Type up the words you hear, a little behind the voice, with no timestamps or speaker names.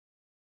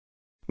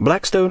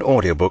Blackstone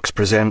Audiobooks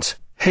presents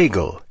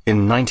Hegel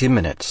in 90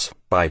 Minutes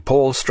by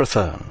Paul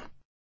Strathern.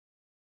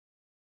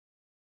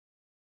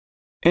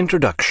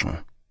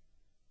 Introduction.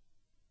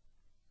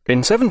 In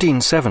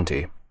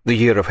 1770, the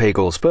year of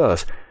Hegel's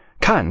birth,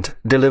 Kant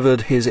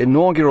delivered his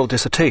inaugural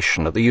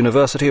dissertation at the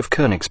University of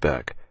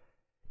Königsberg.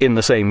 In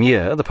the same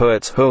year, the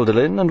poets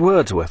Hölderlin and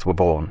Wordsworth were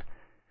born.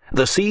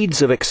 The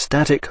seeds of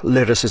ecstatic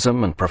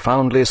lyricism and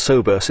profoundly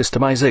sober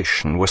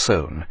systemization were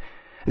sown.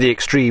 The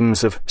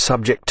extremes of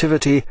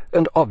subjectivity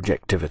and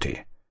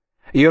objectivity.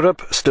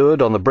 Europe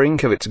stood on the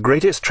brink of its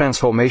greatest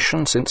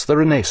transformation since the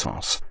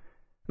Renaissance.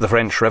 The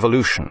French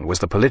Revolution was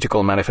the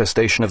political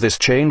manifestation of this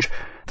change.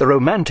 The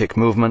Romantic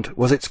movement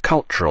was its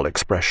cultural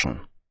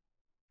expression.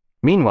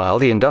 Meanwhile,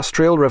 the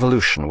Industrial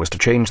Revolution was to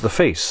change the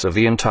face of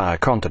the entire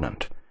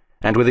continent,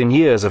 and within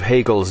years of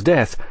Hegel's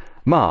death,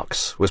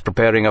 Marx was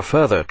preparing a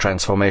further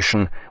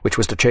transformation which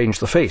was to change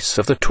the face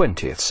of the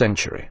 20th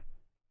century.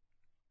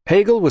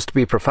 Hegel was to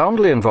be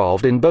profoundly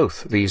involved in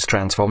both these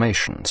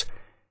transformations.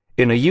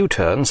 In a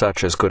U-turn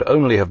such as could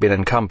only have been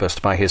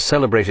encompassed by his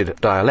celebrated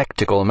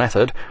dialectical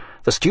method,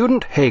 the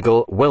student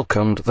Hegel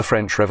welcomed the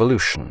French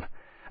Revolution,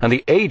 and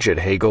the aged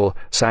Hegel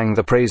sang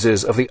the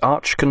praises of the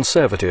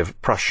arch-conservative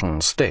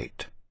Prussian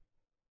state.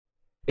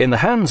 In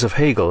the hands of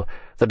Hegel,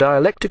 the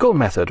dialectical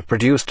method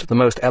produced the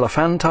most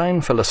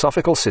elephantine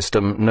philosophical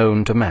system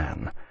known to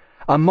man,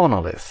 a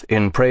monolith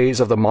in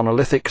praise of the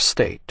monolithic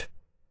state.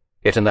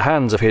 Yet in the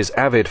hands of his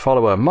avid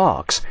follower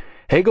Marx,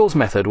 Hegel's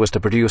method was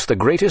to produce the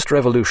greatest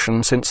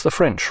revolution since the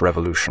French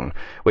Revolution,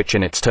 which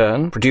in its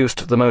turn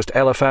produced the most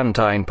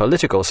elephantine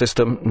political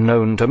system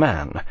known to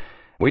man,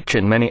 which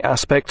in many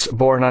aspects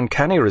bore an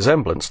uncanny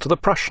resemblance to the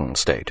Prussian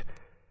state.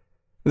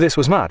 This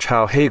was much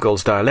how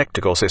Hegel's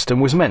dialectical system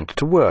was meant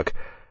to work,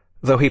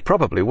 though he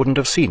probably wouldn't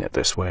have seen it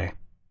this way.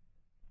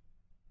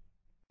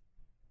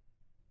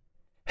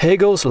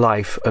 Hegel's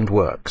life and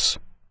works.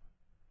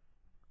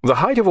 The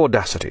height of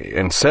audacity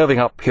in serving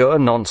up pure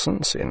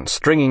nonsense, in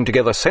stringing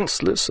together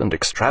senseless and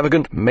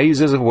extravagant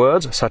mazes of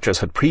words such as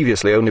had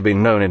previously only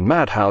been known in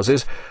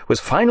madhouses, was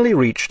finally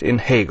reached in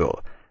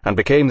Hegel, and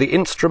became the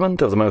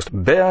instrument of the most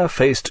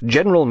bare-faced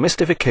general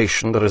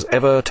mystification that has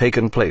ever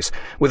taken place,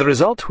 with a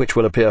result which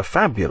will appear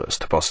fabulous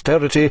to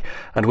posterity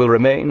and will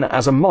remain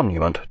as a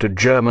monument to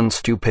German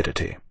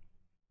stupidity.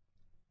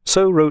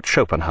 So wrote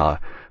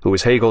Schopenhauer, who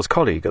was Hegel's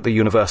colleague at the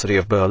University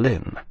of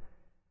Berlin.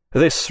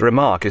 This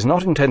remark is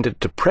not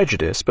intended to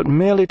prejudice, but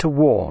merely to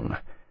warn.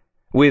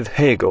 With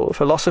Hegel,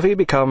 philosophy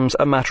becomes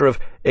a matter of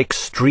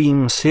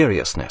extreme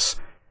seriousness,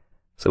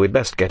 so we'd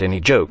best get any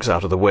jokes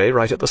out of the way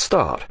right at the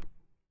start.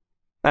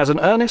 As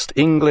an earnest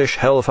English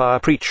hellfire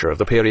preacher of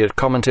the period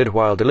commented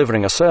while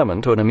delivering a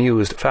sermon to an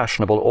amused,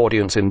 fashionable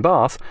audience in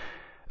Bath,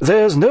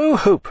 "There's no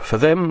hope for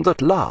them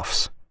that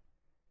laughs."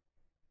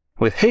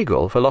 With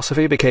Hegel,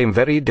 philosophy became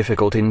very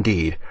difficult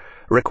indeed,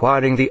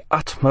 requiring the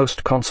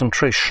utmost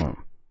concentration.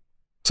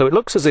 So it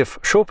looks as if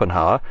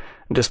Schopenhauer,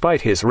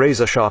 despite his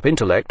razor-sharp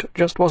intellect,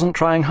 just wasn't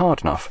trying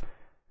hard enough.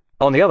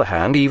 On the other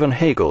hand, even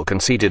Hegel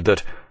conceded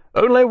that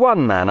only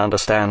one man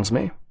understands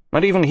me,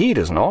 and even he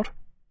does not.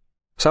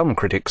 Some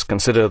critics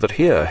consider that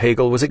here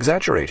Hegel was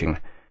exaggerating.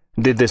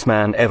 Did this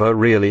man ever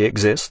really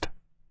exist?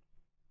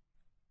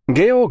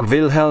 Georg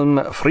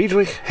Wilhelm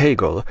Friedrich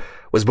Hegel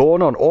was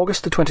born on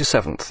August the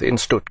 27th in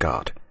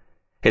Stuttgart.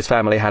 His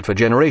family had for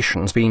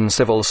generations been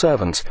civil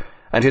servants,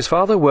 and his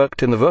father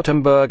worked in the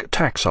Württemberg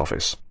tax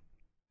office.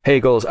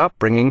 Hegel's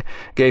upbringing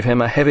gave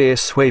him a heavy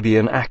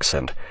Swabian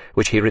accent,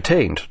 which he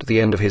retained to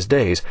the end of his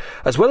days,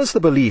 as well as the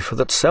belief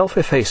that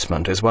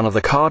self-effacement is one of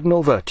the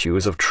cardinal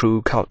virtues of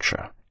true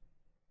culture.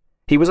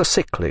 He was a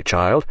sickly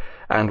child,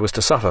 and was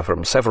to suffer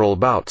from several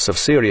bouts of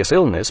serious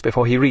illness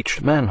before he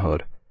reached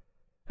manhood.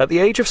 At the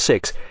age of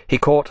 6, he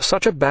caught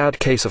such a bad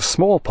case of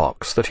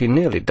smallpox that he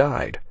nearly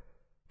died.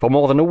 For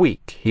more than a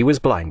week he was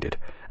blinded,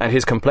 and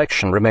his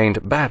complexion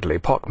remained badly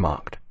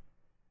pockmarked.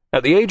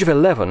 At the age of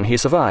 11 he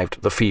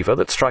survived the fever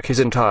that struck his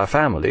entire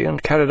family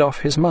and carried off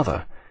his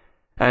mother,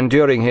 and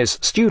during his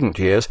student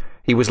years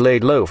he was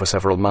laid low for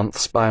several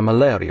months by a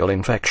malarial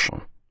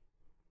infection.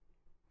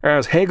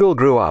 As Hegel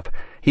grew up,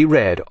 he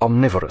read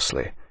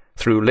omnivorously,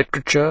 through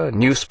literature,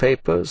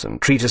 newspapers,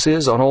 and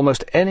treatises on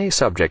almost any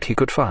subject he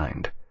could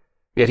find.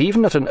 Yet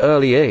even at an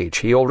early age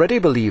he already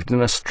believed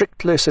in a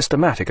strictly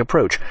systematic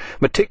approach,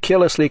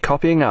 meticulously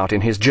copying out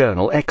in his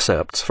journal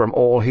excerpts from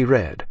all he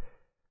read.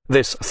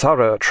 This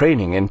thorough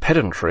training in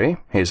pedantry,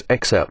 his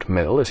excerpt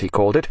mill as he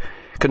called it,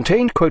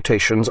 contained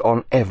quotations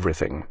on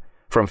everything,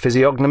 from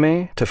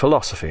physiognomy to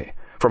philosophy,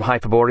 from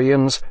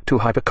Hyperboreans to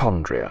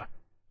hypochondria.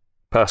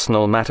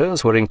 Personal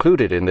matters were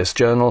included in this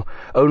journal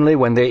only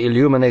when they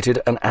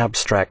illuminated an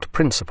abstract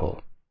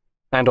principle.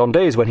 And on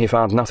days when he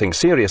found nothing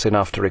serious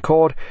enough to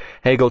record,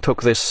 Hegel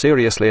took this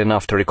seriously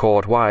enough to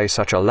record why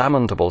such a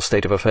lamentable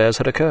state of affairs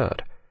had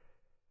occurred.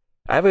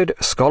 Avid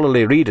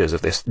scholarly readers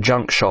of this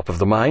junk shop of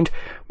the mind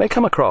may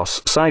come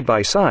across, side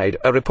by side,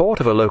 a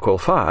report of a local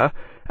fire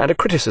and a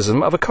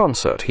criticism of a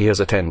concert he has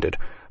attended,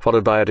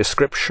 followed by a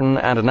description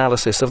and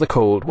analysis of the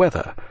cold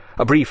weather,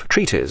 a brief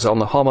treatise on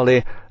the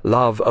homily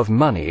 "Love of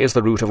Money is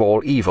the Root of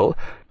All Evil,"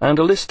 and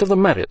a list of the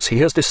merits he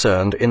has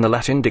discerned in the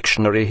Latin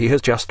dictionary he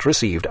has just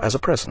received as a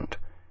present.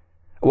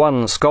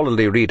 One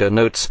scholarly reader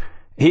notes,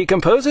 "He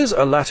composes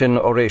a Latin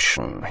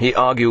oration. He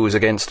argues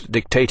against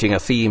dictating a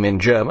theme in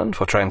German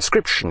for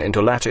transcription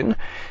into Latin.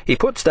 He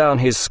puts down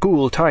his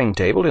school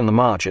timetable in the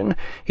margin.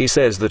 He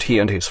says that he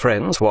and his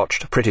friends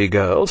watched pretty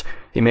girls.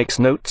 He makes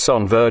notes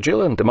on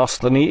Virgil and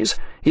Demosthenes.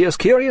 He is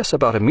curious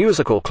about a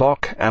musical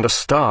clock and a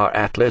star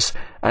atlas,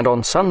 and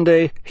on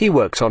Sunday he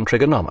works on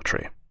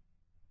trigonometry."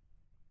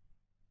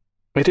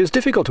 It is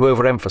difficult to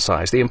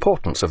overemphasize the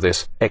importance of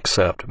this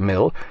excerpt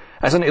mill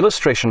as an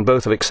illustration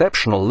both of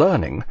exceptional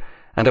learning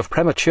and of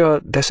premature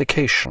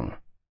desiccation.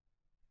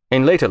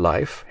 In later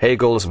life,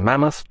 Hegel's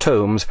mammoth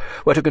tomes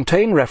were to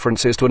contain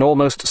references to an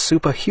almost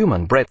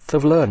superhuman breadth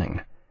of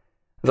learning.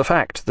 The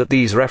fact that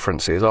these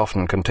references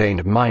often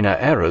contained minor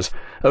errors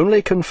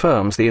only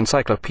confirms the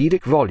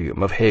encyclopedic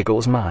volume of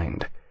Hegel's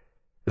mind.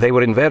 They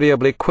were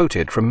invariably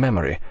quoted from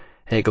memory.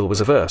 Hegel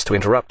was averse to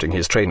interrupting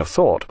his train of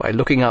thought by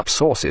looking up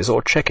sources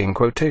or checking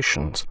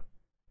quotations.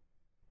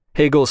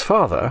 Hegel's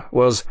father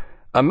was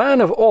 "a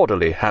man of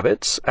orderly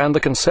habits and the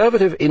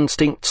conservative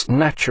instincts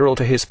natural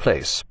to his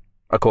place,"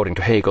 according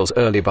to Hegel's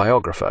early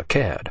biographer,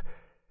 Caird.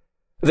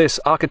 This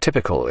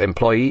archetypical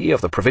employee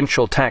of the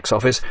provincial tax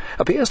office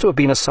appears to have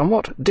been a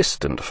somewhat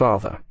distant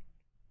father.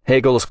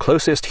 Hegel's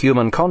closest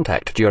human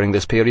contact during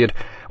this period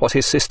was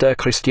his sister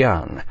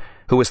Christiane,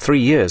 who was 3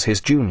 years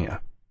his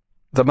junior.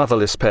 The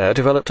motherless pair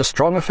developed a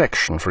strong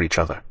affection for each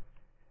other.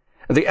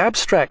 The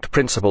abstract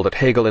principle that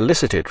Hegel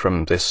elicited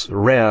from this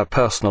rare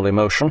personal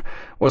emotion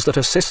was that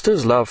a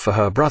sister's love for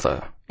her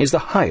brother is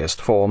the highest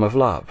form of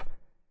love.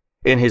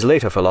 In his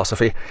later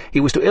philosophy,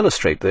 he was to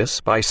illustrate this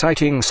by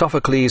citing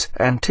Sophocles'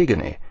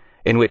 Antigone,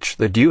 in which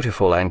the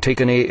dutiful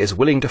Antigone is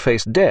willing to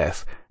face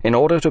death in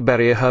order to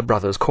bury her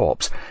brother's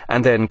corpse,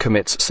 and then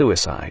commits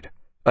suicide,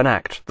 an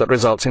act that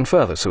results in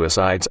further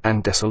suicides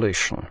and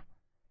desolation.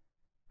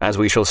 As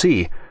we shall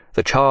see,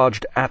 the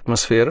charged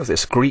atmosphere of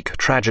this Greek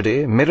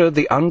tragedy mirrored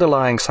the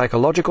underlying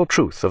psychological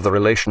truth of the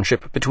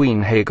relationship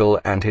between Hegel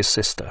and his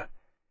sister.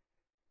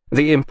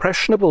 The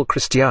impressionable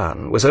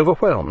Christiane was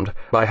overwhelmed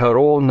by her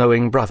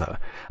all-knowing brother,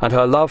 and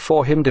her love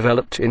for him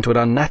developed into an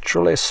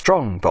unnaturally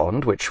strong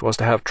bond which was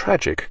to have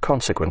tragic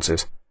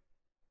consequences.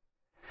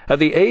 At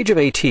the age of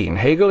 18,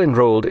 Hegel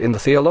enrolled in the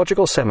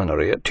theological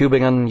seminary at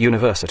Tübingen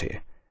University.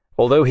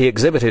 Although he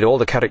exhibited all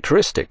the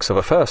characteristics of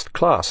a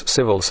first-class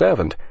civil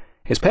servant,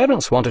 his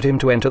parents wanted him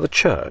to enter the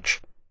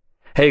church.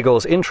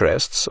 Hegel's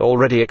interests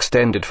already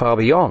extended far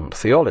beyond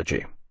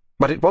theology,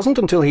 but it wasn't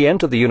until he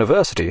entered the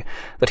university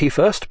that he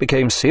first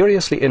became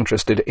seriously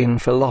interested in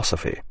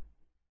philosophy.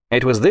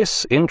 It was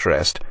this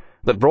interest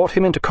that brought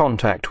him into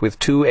contact with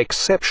 2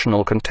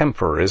 exceptional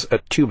contemporaries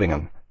at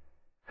Tübingen.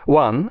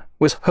 One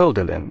was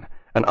Hölderlin,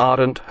 an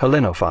ardent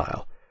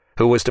Hellenophile,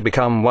 who was to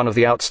become one of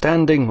the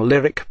outstanding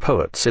lyric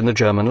poets in the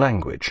German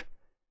language.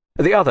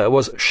 The other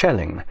was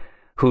Schelling,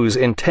 whose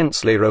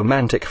intensely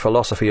romantic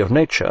philosophy of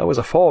nature was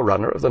a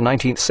forerunner of the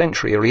 19th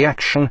century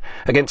reaction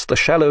against the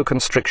shallow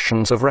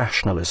constrictions of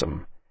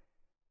rationalism.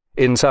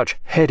 In such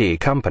heady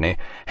company,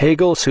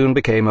 Hegel soon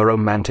became a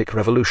romantic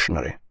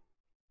revolutionary.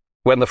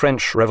 When the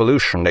French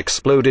Revolution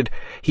exploded,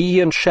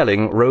 he and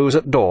Schelling rose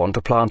at dawn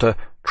to plant a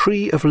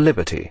tree of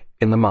liberty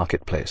in the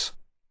marketplace.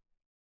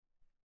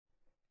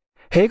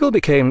 Hegel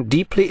became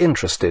deeply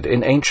interested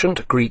in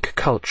ancient Greek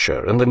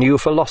culture and the new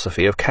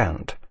philosophy of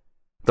Kant.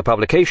 The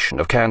publication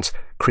of Kant's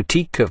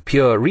Critique of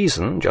Pure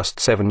Reason just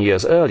 7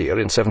 years earlier,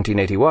 in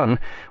 1781,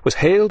 was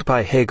hailed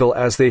by Hegel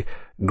as the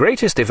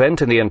greatest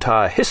event in the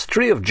entire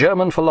history of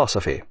German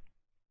philosophy.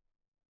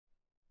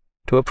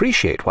 To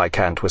appreciate why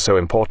Kant was so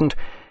important,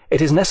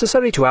 it is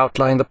necessary to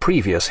outline the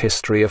previous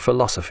history of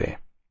philosophy.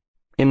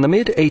 In the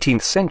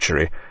mid-18th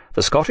century,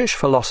 the Scottish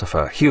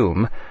philosopher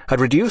Hume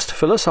had reduced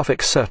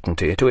philosophic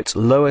certainty to its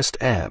lowest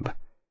ebb.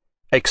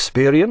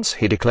 Experience,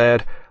 he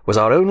declared, was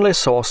our only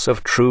source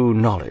of true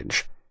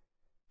knowledge.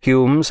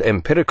 Hume's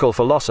empirical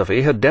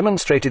philosophy had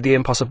demonstrated the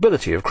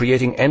impossibility of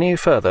creating any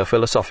further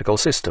philosophical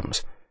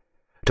systems.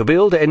 To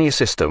build any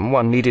system,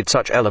 one needed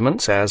such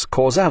elements as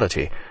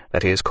causality,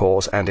 that is,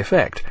 cause and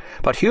effect,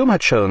 but Hume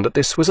had shown that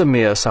this was a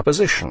mere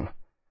supposition.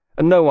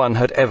 No one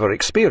had ever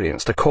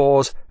experienced a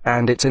cause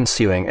and its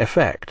ensuing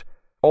effect.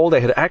 All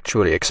they had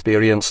actually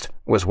experienced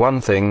was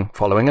one thing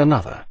following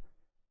another.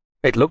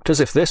 It looked as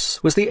if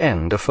this was the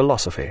end of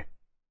philosophy.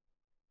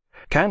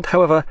 Kant,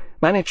 however,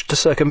 managed to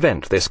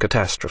circumvent this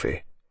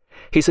catastrophe.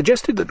 He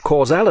suggested that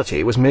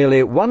causality was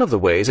merely one of the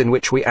ways in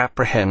which we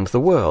apprehend the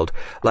world,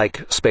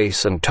 like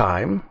space and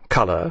time,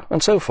 colour,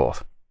 and so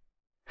forth.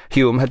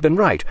 Hume had been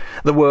right.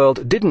 The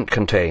world didn't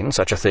contain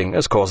such a thing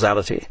as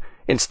causality.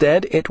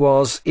 Instead, it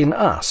was in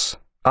us,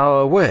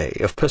 our way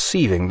of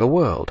perceiving the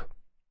world.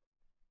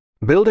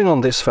 Building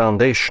on this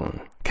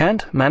foundation,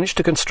 Kant managed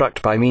to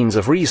construct by means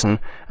of reason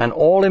an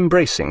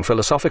all-embracing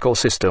philosophical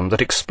system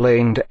that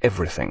explained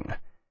everything.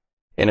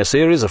 In a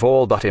series of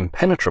all but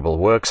impenetrable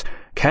works,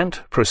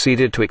 Kant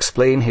proceeded to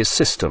explain his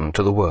system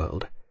to the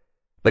world.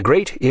 The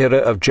great era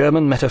of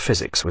German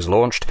metaphysics was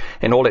launched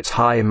in all its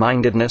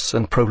high-mindedness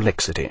and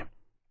prolixity.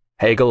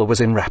 Hegel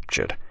was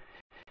enraptured.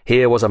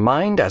 Here was a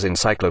mind as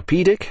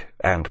encyclopedic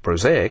and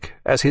prosaic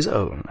as his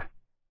own.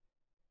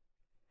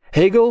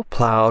 Hegel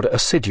ploughed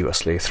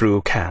assiduously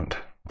through Kant,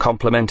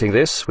 complementing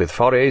this with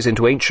forays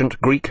into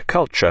ancient Greek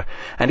culture,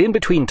 and in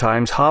between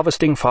times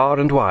harvesting far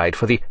and wide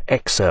for the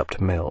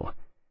excerpt mill.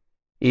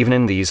 Even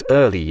in these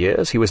early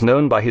years he was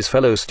known by his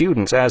fellow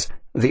students as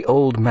the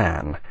Old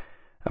Man,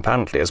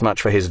 apparently as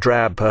much for his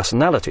drab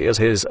personality as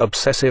his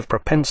obsessive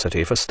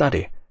propensity for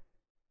study.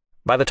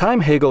 By the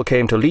time Hegel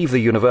came to leave the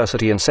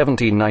university in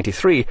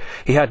 1793,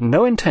 he had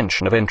no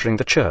intention of entering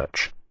the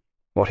church.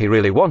 What he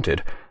really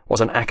wanted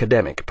was an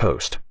academic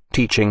post,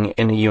 teaching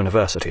in a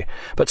university,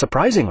 but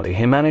surprisingly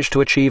he managed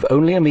to achieve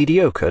only a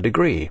mediocre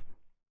degree.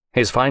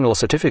 His final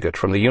certificate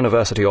from the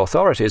university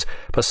authorities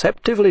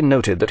perceptively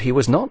noted that he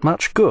was not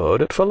much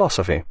good at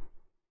philosophy.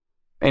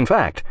 In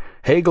fact,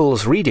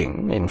 Hegel's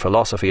reading in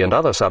philosophy and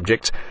other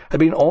subjects had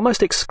been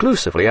almost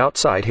exclusively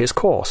outside his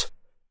course,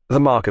 the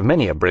mark of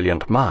many a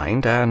brilliant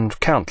mind and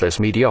countless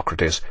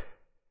mediocrities.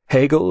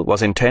 Hegel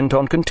was intent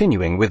on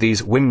continuing with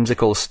these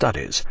whimsical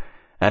studies,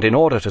 and in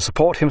order to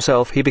support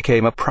himself he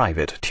became a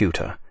private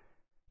tutor.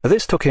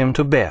 This took him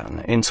to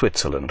Bern in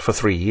Switzerland for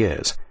 3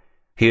 years.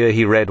 Here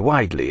he read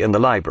widely in the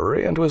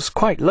library and was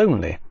quite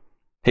lonely.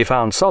 He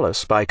found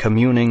solace by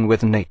communing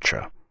with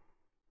nature.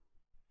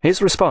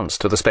 His response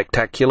to the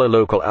spectacular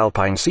local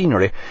alpine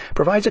scenery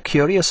provides a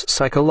curious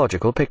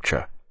psychological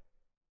picture.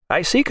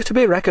 "I seek to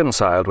be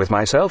reconciled with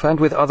myself and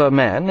with other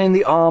men in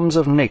the arms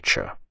of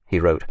nature," he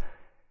wrote.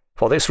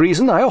 "For this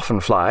reason I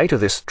often fly to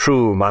this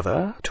true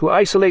mother, to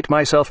isolate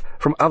myself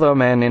from other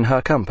men in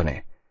her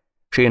company.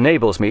 She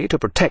enables me to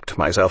protect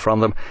myself from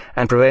them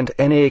and prevent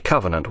any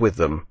covenant with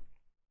them."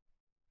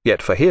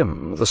 Yet for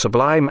him the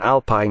sublime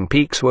alpine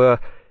peaks were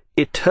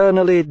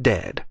eternally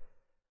dead,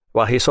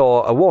 while he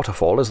saw a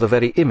waterfall as the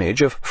very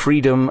image of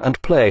freedom and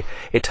play,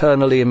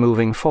 eternally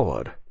moving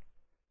forward.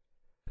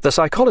 The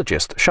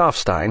psychologist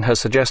Schafstein has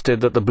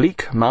suggested that the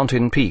bleak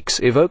mountain peaks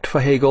evoked for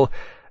Hegel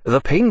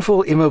the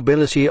painful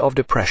immobility of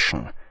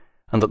depression,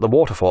 and that the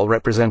waterfall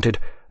represented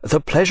the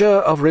pleasure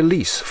of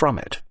release from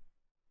it.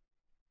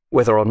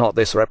 Whether or not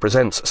this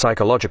represents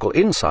psychological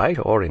insight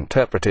or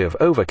interpretive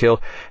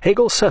overkill,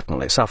 Hegel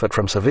certainly suffered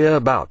from severe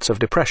bouts of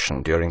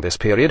depression during this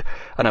period,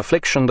 an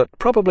affliction that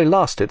probably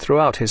lasted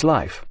throughout his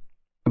life.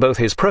 Both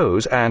his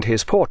prose and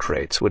his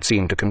portraits would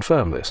seem to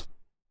confirm this.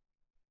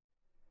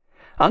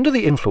 Under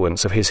the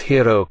influence of his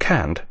hero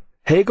Kant,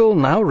 Hegel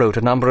now wrote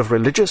a number of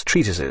religious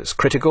treatises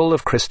critical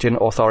of Christian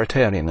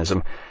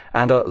authoritarianism,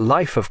 and a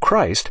Life of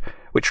Christ,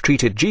 which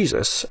treated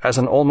Jesus as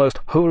an almost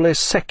wholly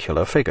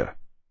secular figure.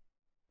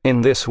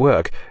 In this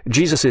work,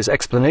 Jesus'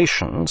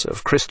 explanations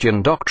of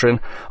Christian doctrine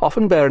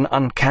often bear an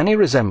uncanny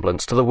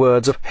resemblance to the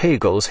words of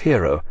Hegel's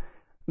hero,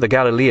 the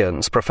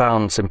Galilean's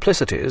profound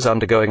simplicities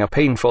undergoing a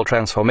painful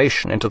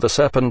transformation into the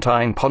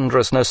serpentine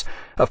ponderousness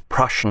of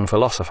Prussian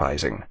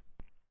philosophizing.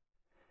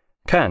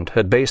 Kant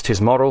had based his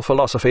moral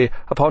philosophy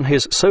upon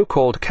his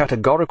so-called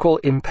categorical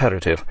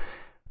imperative.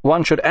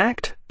 One should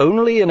act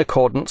only in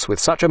accordance with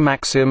such a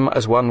maxim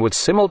as one would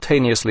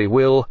simultaneously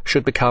will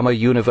should become a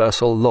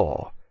universal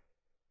law.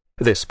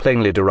 This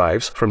plainly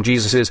derives from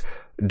Jesus'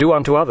 "do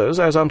unto others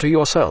as unto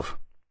yourself."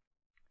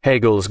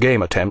 Hegel's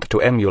game attempt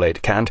to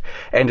emulate Kant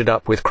ended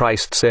up with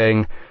Christ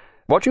saying,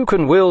 "What you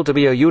can will to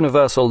be a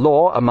universal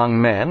law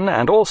among men,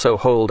 and also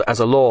hold as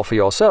a law for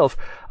yourself,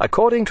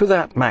 according to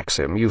that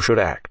maxim you should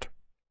act."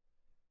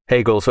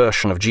 Hegel's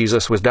version of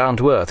Jesus was down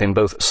to earth in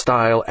both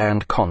style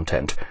and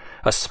content,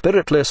 a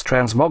spiritless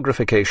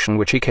transmogrification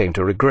which he came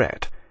to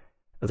regret.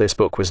 This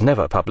book was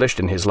never published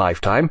in his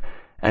lifetime,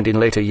 and in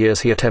later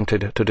years he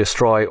attempted to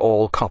destroy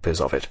all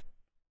copies of it.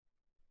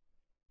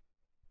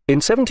 In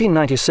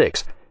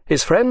 1796,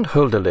 his friend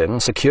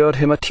Hölderlin secured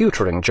him a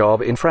tutoring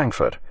job in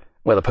Frankfurt,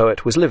 where the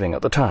poet was living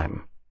at the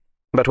time.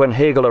 But when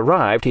Hegel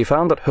arrived, he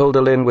found that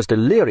Hölderlin was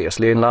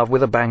deliriously in love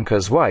with a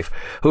banker's wife,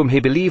 whom he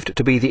believed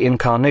to be the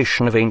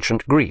incarnation of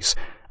ancient Greece,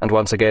 and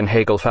once again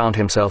Hegel found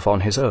himself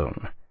on his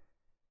own.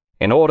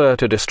 In order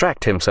to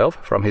distract himself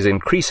from his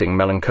increasing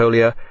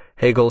melancholia,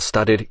 Hegel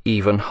studied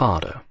even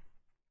harder.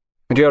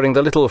 During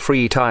the little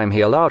free time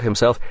he allowed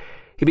himself,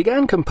 he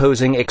began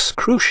composing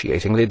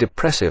excruciatingly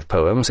depressive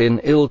poems in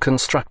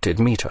ill-constructed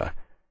metre.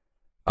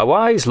 A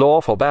wise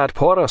law forbade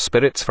poorer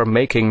spirits from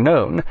making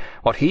known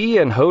what he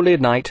in holy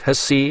night has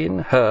seen,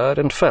 heard,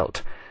 and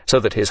felt, so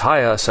that his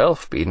higher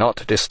self be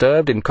not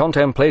disturbed in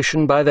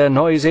contemplation by their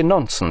noisy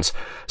nonsense,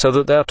 so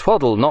that their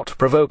twaddle not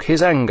provoke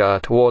his anger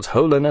towards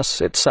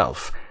holiness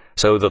itself,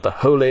 so that the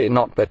holy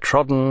not be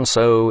trodden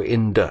so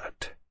in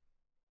dirt.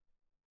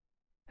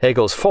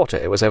 Hegel's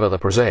forte was ever the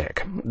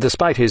prosaic,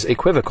 despite his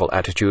equivocal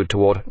attitude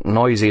toward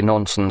noisy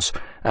nonsense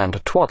and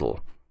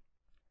twaddle.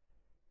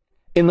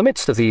 In the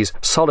midst of these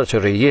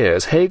solitary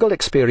years, Hegel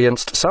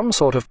experienced some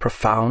sort of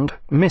profound,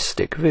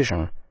 mystic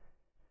vision.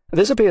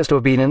 This appears to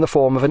have been in the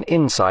form of an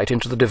insight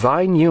into the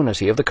divine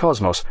unity of the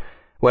cosmos,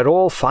 where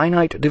all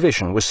finite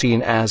division was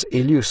seen as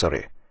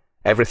illusory.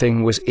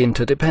 Everything was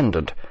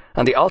interdependent,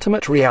 and the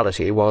ultimate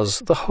reality was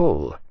the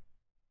whole.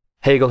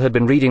 Hegel had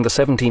been reading the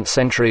 17th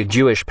century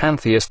Jewish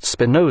pantheist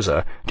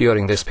Spinoza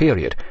during this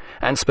period,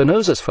 and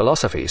Spinoza's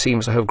philosophy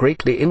seems to have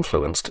greatly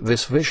influenced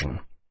this vision.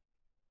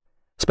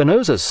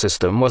 Spinoza's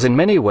system was in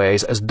many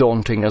ways as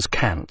daunting as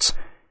Kant's.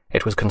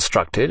 It was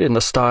constructed in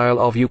the style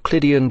of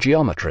Euclidean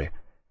geometry.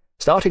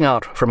 Starting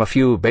out from a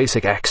few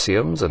basic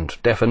axioms and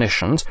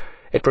definitions,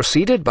 it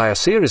proceeded by a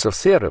series of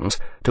theorems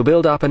to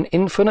build up an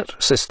infinite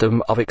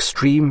system of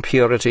extreme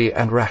purity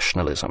and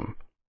rationalism.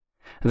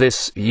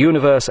 This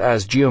universe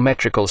as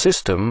geometrical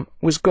system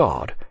was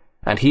God,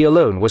 and he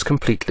alone was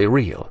completely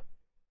real.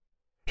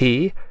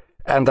 He,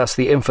 and thus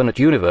the infinite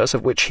universe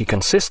of which he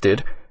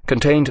consisted,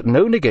 contained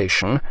no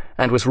negation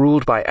and was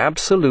ruled by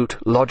absolute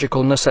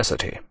logical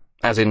necessity,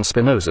 as in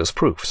Spinoza's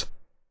proofs.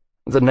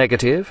 The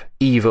negative,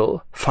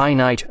 evil,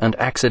 finite and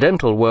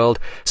accidental world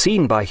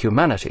seen by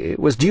humanity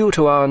was due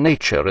to our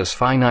nature as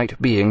finite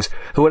beings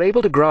who were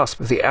able to grasp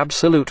the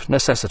absolute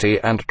necessity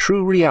and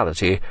true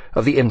reality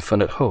of the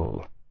infinite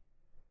whole.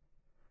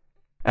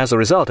 As a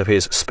result of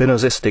his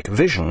Spinozistic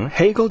vision,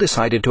 Hegel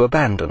decided to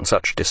abandon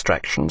such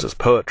distractions as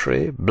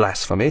poetry,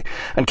 blasphemy,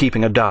 and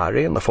keeping a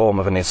diary in the form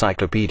of an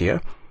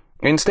encyclopedia.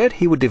 Instead,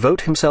 he would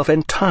devote himself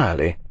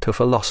entirely to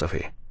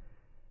philosophy.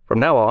 From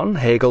now on,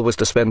 Hegel was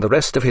to spend the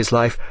rest of his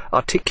life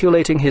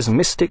articulating his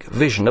mystic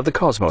vision of the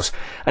cosmos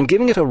and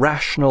giving it a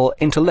rational,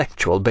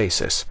 intellectual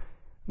basis.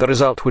 The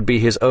result would be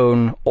his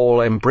own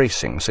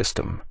all-embracing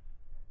system.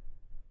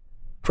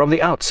 From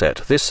the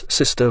outset, this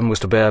system was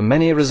to bear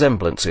many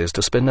resemblances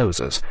to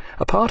Spinoza's,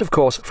 apart, of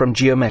course, from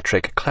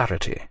geometric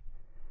clarity.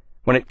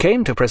 When it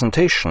came to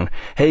presentation,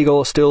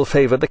 Hegel still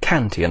favored the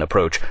Kantian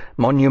approach,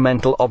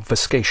 monumental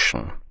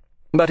obfuscation.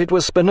 But it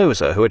was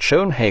Spinoza who had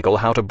shown Hegel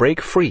how to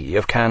break free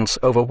of Kant's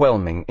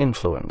overwhelming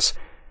influence.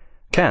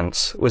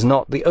 Kant's was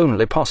not the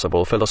only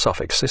possible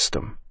philosophic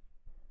system.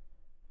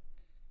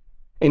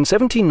 In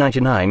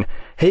 1799,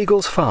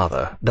 Hegel's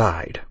father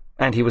died,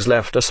 and he was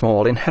left a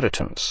small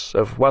inheritance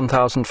of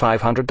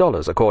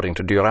 $1,500, according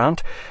to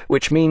Durant,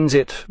 which means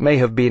it may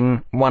have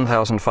been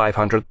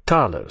 1,500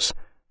 thalers,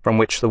 from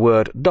which the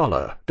word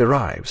dollar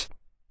derives.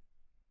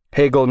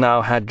 Hegel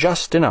now had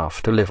just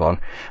enough to live on,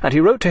 and he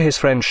wrote to his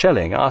friend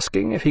Schelling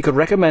asking if he could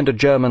recommend a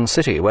German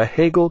city where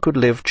Hegel could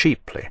live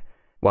cheaply,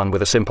 one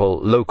with a simple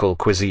local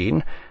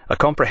cuisine, a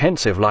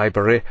comprehensive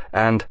library,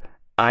 and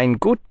ein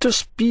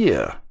gutes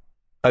Bier,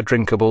 a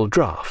drinkable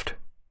draught.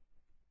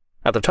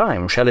 At the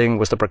time, Schelling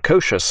was the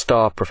precocious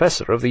star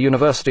professor of the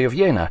University of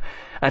Jena,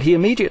 and he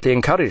immediately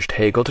encouraged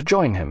Hegel to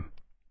join him.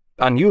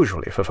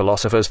 Unusually for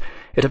philosophers,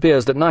 it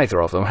appears that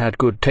neither of them had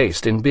good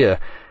taste in beer.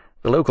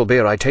 The local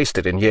beer I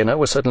tasted in Jena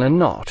was certainly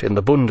not in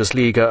the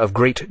Bundesliga of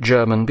great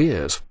German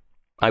beers.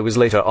 I was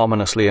later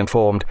ominously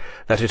informed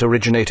that it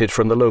originated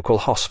from the local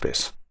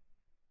hospice.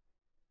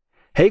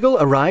 Hegel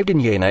arrived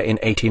in Jena in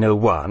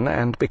 1801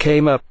 and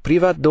became a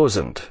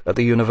Privatdozent at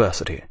the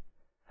university,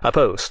 a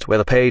post where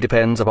the pay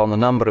depends upon the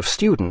number of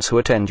students who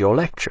attend your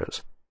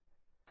lectures.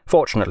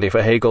 Fortunately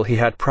for Hegel, he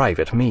had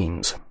private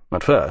means.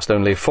 At first,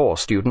 only 4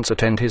 students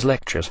attend his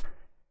lectures.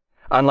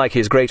 Unlike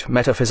his great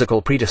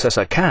metaphysical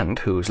predecessor Kant,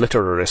 whose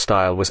literary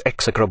style was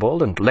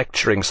execrable and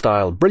lecturing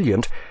style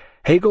brilliant,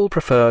 Hegel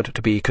preferred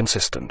to be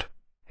consistent.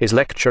 His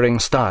lecturing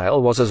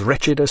style was as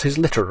wretched as his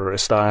literary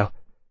style.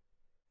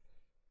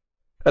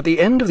 At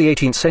the end of the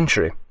 18th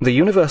century, the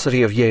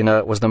University of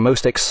Jena was the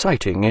most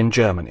exciting in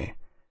Germany.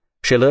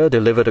 Schiller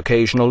delivered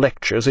occasional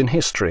lectures in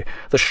history,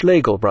 the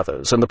Schlegel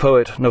brothers and the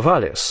poet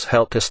Novalis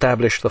helped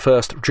establish the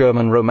first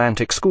German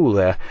Romantic school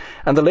there,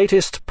 and the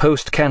latest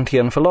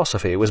post-Kantian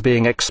philosophy was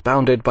being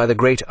expounded by the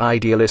great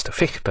idealist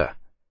Fichte.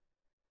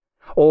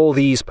 All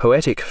these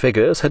poetic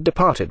figures had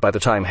departed by the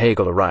time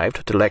Hegel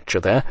arrived to lecture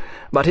there,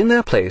 but in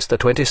their place the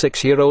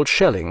 26-year-old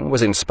Schelling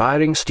was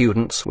inspiring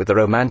students with the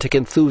romantic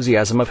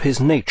enthusiasm of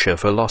his nature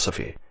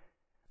philosophy.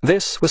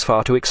 This was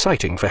far too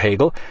exciting for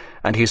Hegel,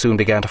 and he soon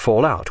began to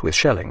fall out with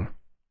Schelling.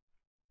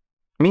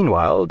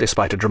 Meanwhile,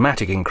 despite a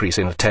dramatic increase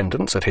in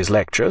attendance at his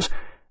lectures,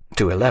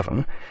 to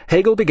 11,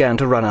 Hegel began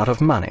to run out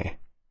of money.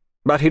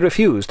 But he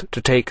refused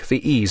to take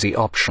the easy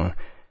option.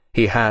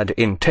 He had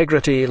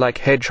integrity like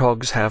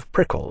hedgehogs have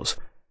prickles.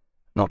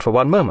 Not for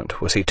one moment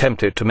was he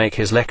tempted to make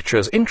his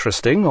lectures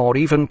interesting or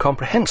even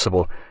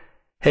comprehensible.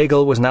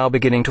 Hegel was now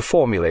beginning to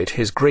formulate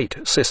his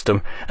great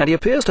system, and he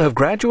appears to have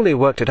gradually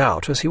worked it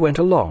out as he went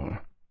along,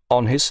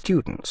 on his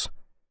students.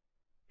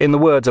 In the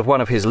words of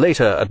one of his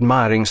later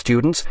admiring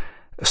students,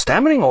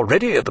 stammering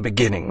already at the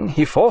beginning,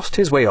 he forced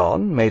his way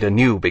on, made a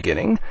new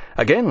beginning,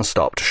 again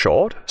stopped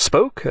short,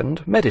 spoke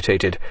and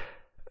meditated.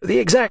 The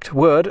exact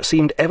word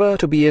seemed ever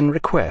to be in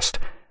request,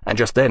 and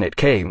just then it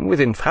came with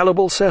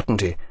infallible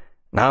certainty.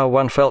 Now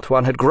one felt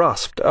one had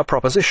grasped a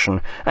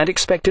proposition, and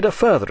expected a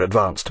further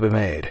advance to be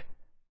made.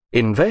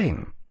 In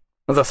vain.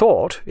 The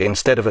thought,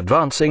 instead of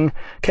advancing,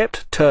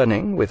 kept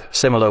turning with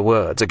similar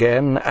words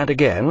again and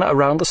again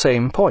around the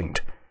same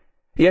point.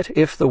 Yet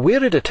if the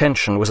wearied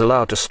attention was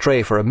allowed to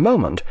stray for a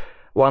moment,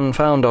 one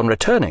found on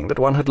returning that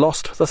one had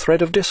lost the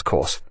thread of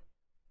discourse.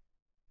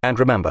 And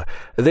remember,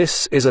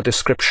 this is a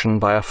description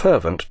by a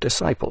fervent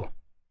disciple.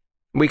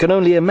 We can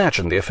only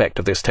imagine the effect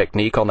of this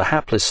technique on the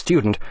hapless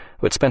student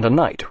who had spent a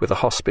night with a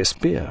hospice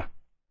beer.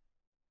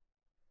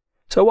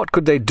 So what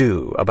could they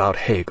do about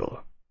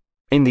Hegel?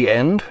 In the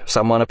end,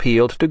 someone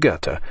appealed to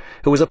Goethe,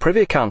 who was a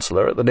privy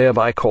councillor at the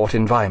nearby court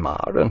in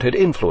Weimar and had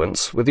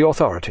influence with the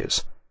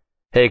authorities.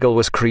 Hegel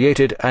was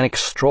created an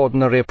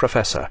extraordinary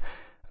professor,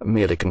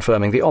 merely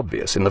confirming the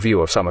obvious in the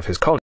view of some of his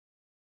colleagues,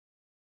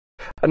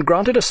 and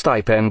granted a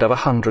stipend of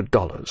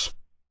 $100.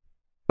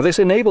 This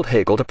enabled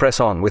Hegel to press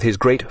on with his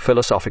great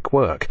philosophic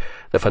work,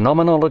 the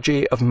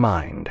Phenomenology of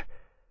Mind.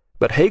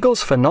 But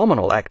Hegel's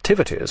phenomenal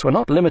activities were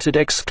not limited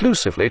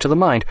exclusively to the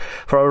mind,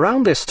 for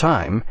around this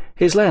time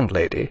his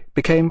landlady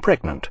became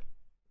pregnant.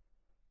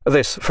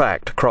 This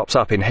fact crops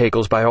up in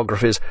Hegel's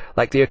biographies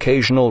like the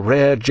occasional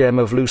rare gem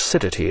of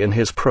lucidity in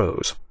his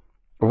prose.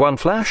 One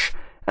flash,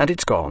 and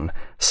it's gone,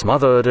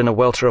 smothered in a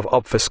welter of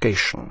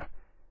obfuscation.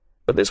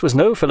 But this was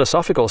no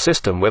philosophical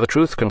system where the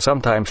truth can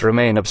sometimes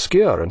remain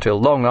obscure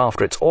until long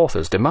after its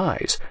author's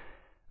demise.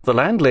 The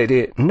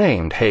landlady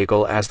named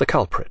Hegel as the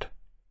culprit.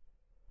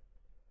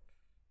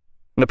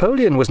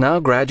 Napoleon was now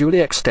gradually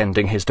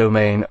extending his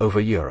domain over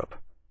Europe.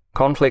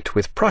 Conflict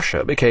with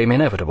Prussia became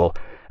inevitable,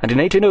 and in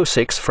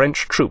 1806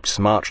 French troops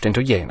marched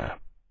into Jena.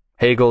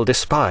 Hegel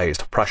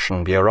despised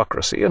Prussian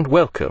bureaucracy and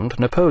welcomed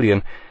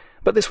Napoleon,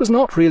 but this was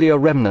not really a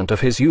remnant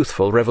of his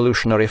youthful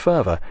revolutionary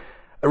fervour.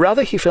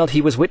 Rather, he felt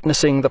he was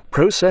witnessing the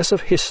process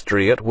of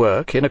history at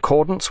work in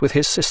accordance with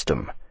his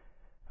system.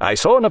 I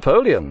saw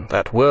Napoleon,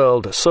 that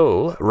world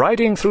soul,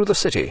 riding through the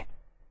city.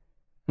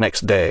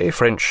 Next day,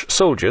 French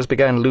soldiers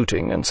began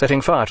looting and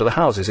setting fire to the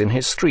houses in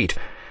his street,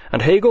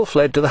 and Hegel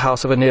fled to the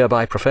house of a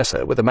nearby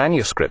professor with a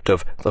manuscript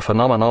of The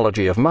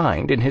Phenomenology of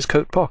Mind in his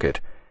coat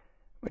pocket.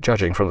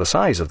 Judging from the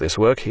size of this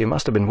work, he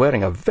must have been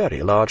wearing a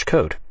very large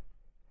coat.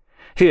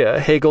 Here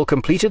Hegel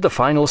completed the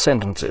final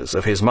sentences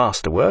of his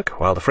masterwork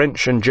while the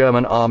French and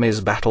German armies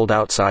battled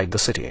outside the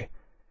city.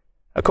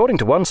 According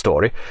to one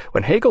story,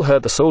 when Hegel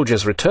heard the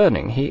soldiers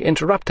returning, he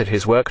interrupted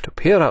his work to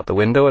peer out the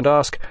window and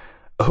ask,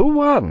 "Who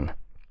won?"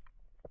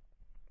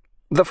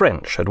 The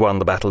French had won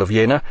the Battle of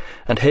Jena,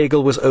 and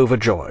Hegel was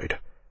overjoyed.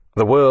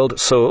 The world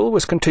soul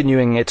was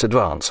continuing its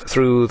advance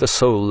through the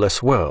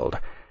soulless world.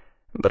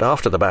 But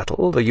after the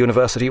battle, the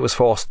university was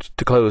forced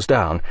to close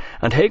down,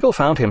 and Hegel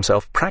found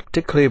himself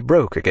practically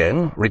broke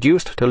again,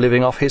 reduced to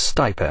living off his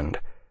stipend.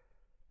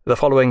 The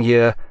following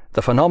year,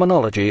 The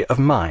Phenomenology of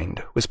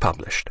Mind was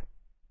published.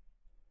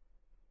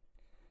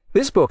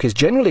 This book is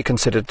generally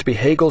considered to be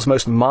Hegel's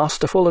most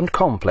masterful and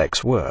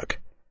complex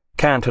work.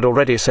 Kant had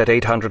already set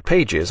 800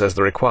 pages as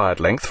the required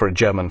length for a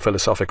German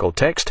philosophical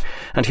text,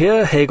 and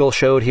here Hegel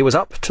showed he was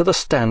up to the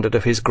standard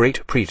of his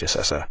great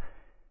predecessor.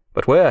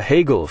 But where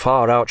Hegel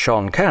far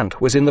outshone Kant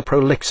was in the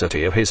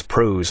prolixity of his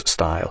prose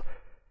style.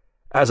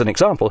 As an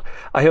example,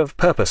 I have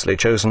purposely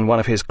chosen one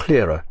of his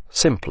clearer,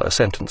 simpler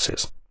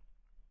sentences.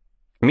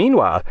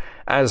 Meanwhile,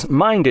 as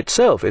mind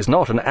itself is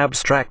not an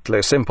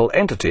abstractly simple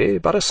entity,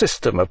 but a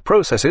system of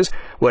processes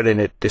wherein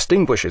it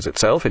distinguishes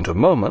itself into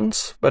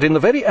moments, but in the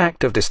very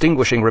act of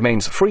distinguishing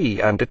remains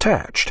free and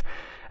detached,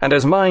 and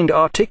as mind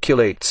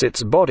articulates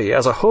its body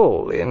as a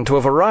whole into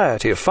a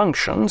variety of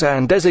functions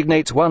and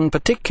designates one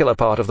particular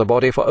part of the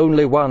body for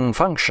only one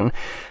function,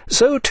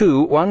 so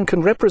too one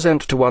can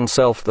represent to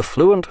oneself the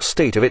fluent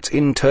state of its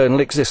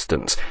internal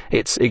existence,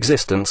 its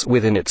existence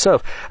within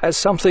itself, as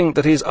something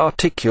that is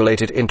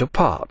articulated into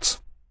parts,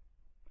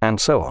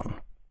 and so on.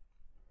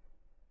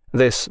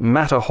 This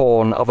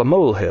Matterhorn of a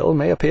molehill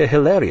may appear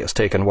hilarious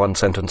taken one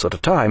sentence at a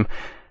time,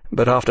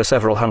 but after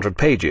several hundred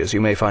pages you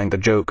may find the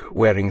joke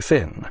wearing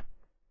thin.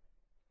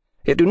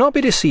 Yet do not be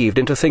deceived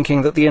into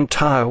thinking that the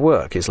entire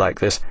work is like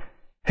this.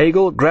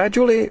 Hegel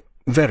gradually,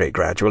 very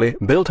gradually,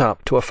 built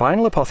up to a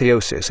final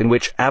apotheosis in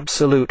which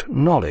absolute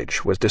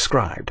knowledge was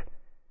described.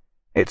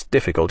 It's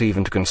difficult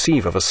even to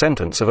conceive of a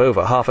sentence of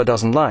over half a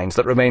dozen lines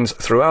that remains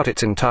throughout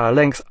its entire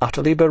length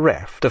utterly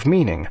bereft of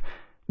meaning.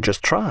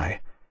 Just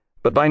try.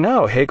 But by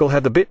now Hegel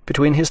had the bit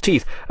between his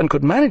teeth and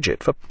could manage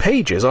it for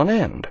pages on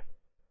end.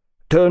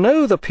 To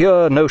know the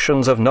pure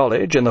notions of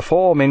knowledge in the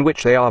form in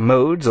which they are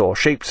modes or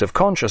shapes of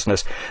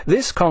consciousness,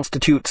 this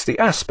constitutes the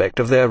aspect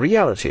of their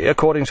reality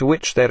according to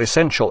which their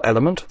essential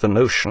element, the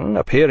notion,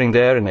 appearing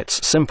there in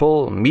its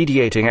simple,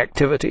 mediating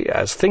activity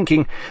as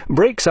thinking,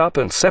 breaks up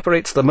and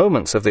separates the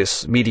moments of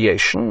this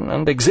mediation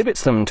and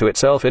exhibits them to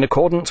itself in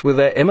accordance with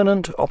their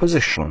immanent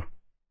opposition.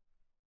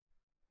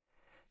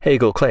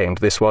 Hegel claimed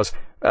this was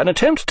an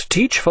attempt to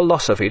teach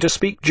philosophy to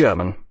speak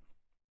German.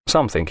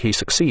 Some think he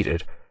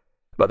succeeded.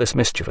 But this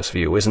mischievous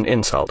view is an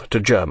insult to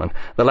German,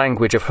 the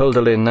language of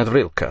Hölderlin and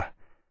Rilke.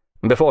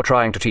 Before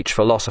trying to teach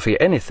philosophy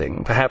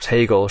anything, perhaps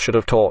Hegel should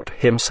have taught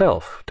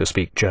himself to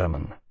speak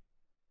German.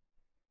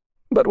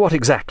 But what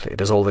exactly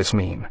does all this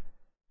mean?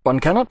 One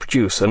cannot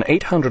produce an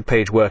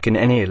 800-page work in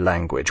any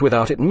language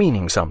without it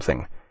meaning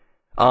something.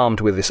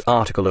 Armed with this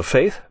article of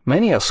faith,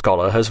 many a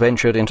scholar has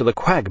ventured into the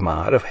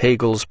quagmire of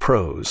Hegel's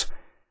prose.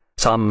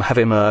 Some have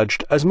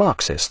emerged as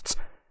Marxists,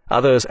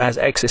 others as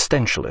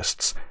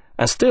existentialists,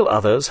 and still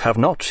others have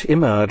not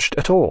emerged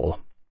at all,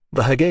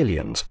 the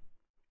Hegelians.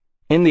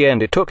 In the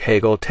end, it took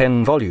Hegel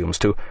 10 volumes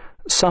to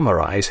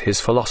summarize his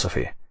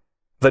philosophy.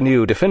 The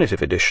new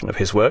definitive edition of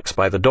his works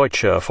by the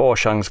Deutsche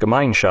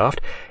Forschungsgemeinschaft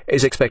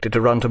is expected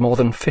to run to more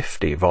than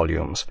 50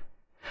 volumes.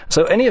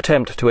 So any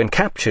attempt to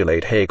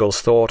encapsulate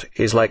Hegel's thought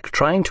is like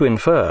trying to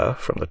infer,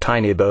 from the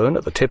tiny bone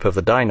at the tip of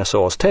the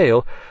dinosaur's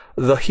tail,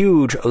 the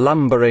huge,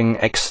 lumbering,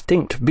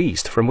 extinct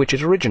beast from which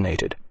it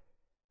originated.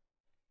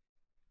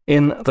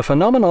 In The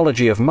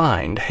Phenomenology of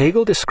Mind,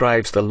 Hegel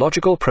describes the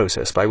logical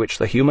process by which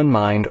the human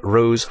mind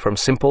rose from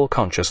simple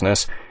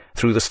consciousness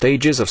through the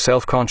stages of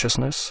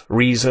self-consciousness,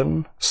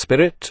 reason,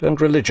 spirit,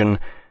 and religion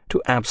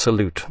to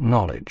absolute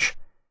knowledge.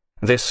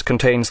 This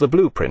contains the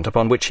blueprint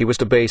upon which he was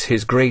to base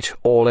his great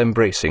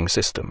all-embracing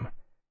system.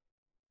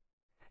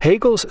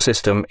 Hegel's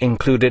system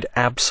included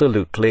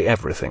absolutely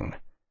everything.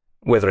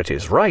 Whether it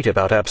is right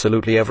about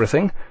absolutely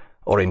everything,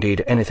 or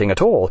indeed anything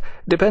at all,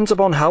 depends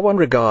upon how one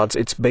regards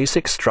its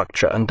basic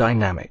structure and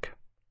dynamic.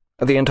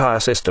 The entire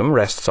system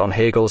rests on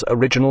Hegel's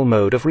original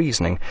mode of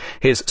reasoning,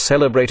 his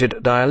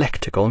celebrated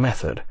dialectical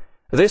method.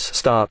 This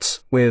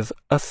starts with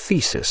a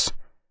thesis.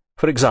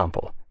 For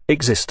example,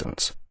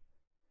 existence.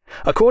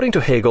 According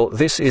to Hegel,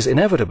 this is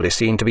inevitably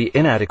seen to be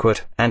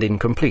inadequate and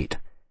incomplete.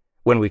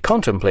 When we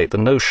contemplate the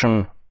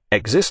notion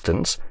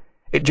existence,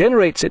 it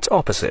generates its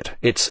opposite,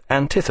 its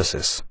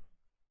antithesis,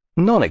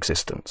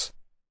 non-existence.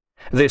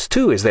 This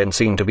too is then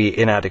seen to be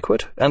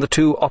inadequate, and the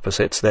two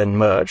opposites then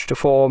merge to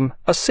form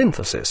a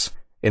synthesis,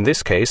 in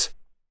this case,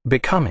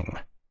 becoming.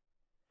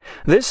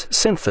 This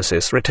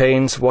synthesis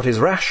retains what is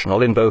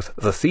rational in both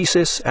the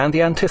thesis and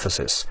the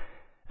antithesis,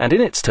 and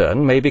in its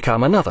turn may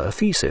become another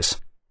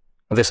thesis.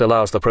 This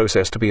allows the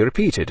process to be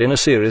repeated in a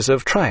series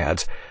of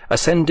triads,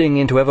 ascending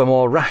into ever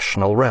more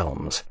rational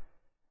realms.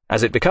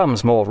 As it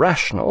becomes more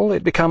rational,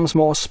 it becomes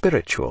more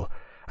spiritual,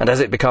 and as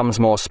it becomes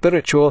more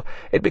spiritual,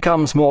 it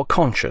becomes more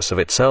conscious of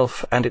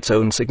itself and its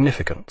own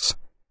significance.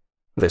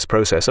 This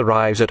process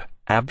arrives at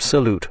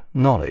absolute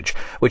knowledge,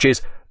 which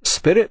is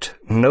spirit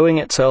knowing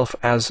itself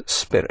as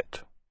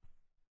spirit.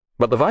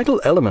 But the vital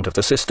element of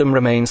the system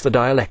remains the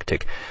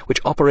dialectic,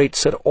 which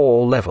operates at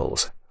all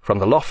levels, from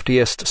the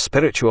loftiest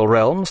spiritual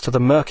realms to the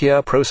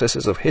murkier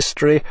processes of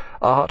history,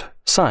 art,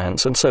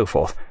 science, and so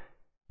forth.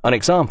 An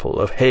example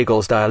of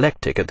Hegel's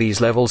dialectic at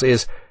these levels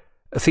is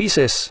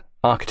thesis,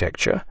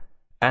 architecture,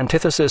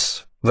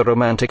 antithesis, the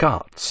romantic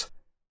arts,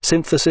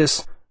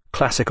 synthesis,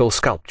 classical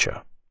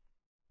sculpture.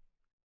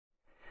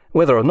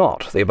 Whether or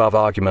not the above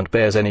argument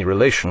bears any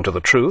relation to the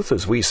truth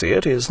as we see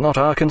it is not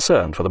our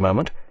concern for the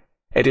moment.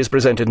 It is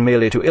presented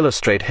merely to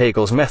illustrate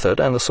Hegel's method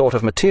and the sort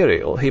of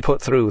material he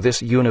put through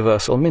this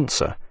universal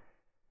mincer.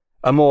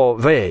 A more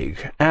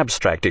vague,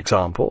 abstract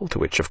example, to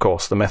which of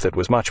course the method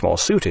was much more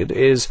suited,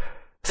 is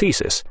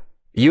thesis,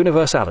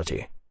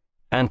 universality,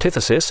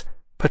 antithesis,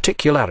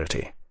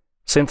 particularity,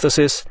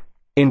 synthesis,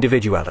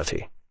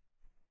 individuality.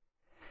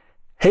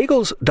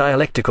 Hegel's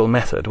dialectical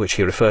method, which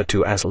he referred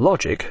to as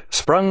logic,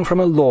 sprung from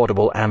a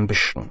laudable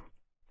ambition.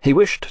 He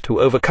wished to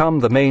overcome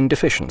the main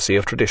deficiency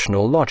of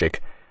traditional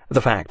logic,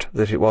 the fact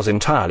that it was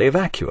entirely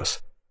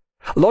vacuous.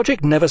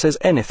 Logic never says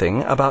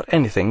anything about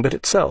anything but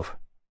itself.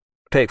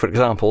 Take, for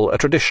example, a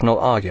traditional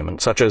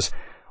argument such as,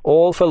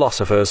 all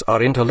philosophers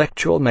are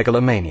intellectual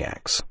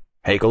megalomaniacs.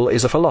 Hegel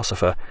is a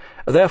philosopher,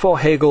 therefore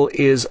Hegel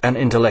is an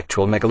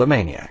intellectual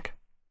megalomaniac.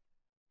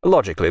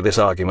 Logically, this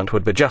argument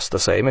would be just the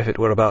same if it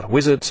were about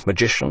wizards,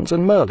 magicians,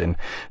 and Merlin,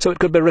 so it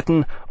could be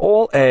written,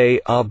 all A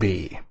are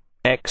B.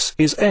 X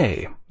is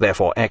A,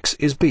 therefore X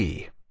is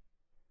B.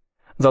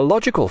 The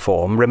logical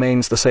form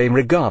remains the same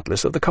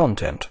regardless of the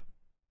content.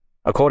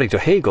 According to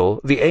Hegel,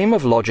 the aim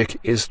of logic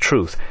is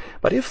truth,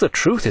 but if the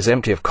truth is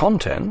empty of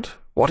content,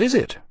 what is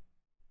it?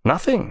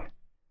 Nothing.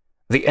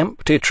 The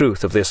empty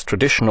truth of this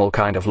traditional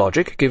kind of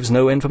logic gives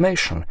no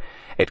information.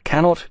 It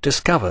cannot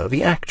discover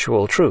the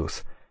actual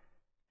truth.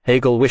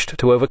 Hegel wished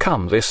to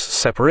overcome this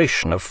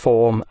separation of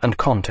form and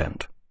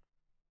content.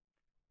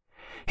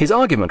 His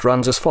argument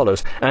runs as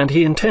follows, and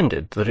he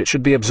intended that it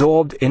should be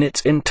absorbed in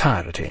its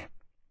entirety.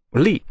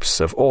 Leaps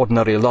of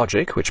ordinary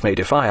logic, which may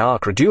defy our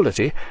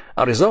credulity,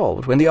 are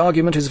resolved when the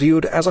argument is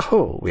viewed as a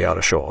whole, we are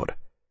assured.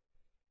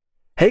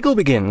 Hegel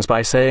begins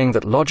by saying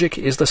that logic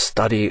is the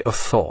study of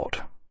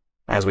thought.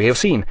 As we have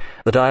seen,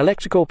 the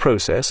dialectical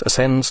process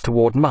ascends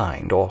toward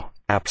mind, or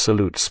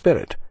absolute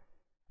spirit.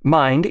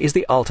 Mind is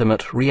the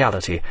ultimate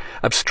reality,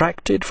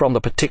 abstracted from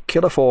the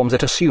particular forms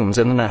it assumes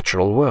in the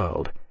natural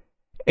world.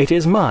 It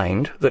is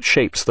mind that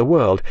shapes the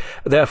world,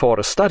 therefore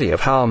a study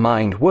of how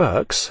mind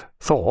works,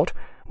 thought,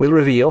 will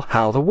reveal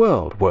how the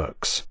world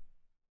works.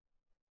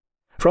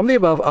 From the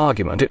above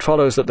argument it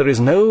follows that there is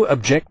no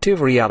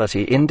objective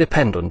reality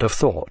independent of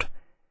thought.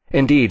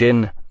 Indeed,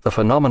 in The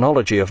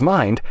Phenomenology of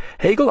Mind,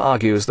 Hegel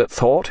argues that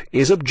thought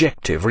is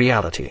objective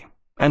reality,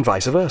 and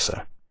vice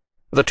versa.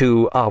 The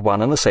two are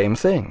one and the same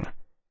thing.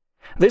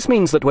 This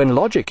means that when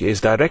logic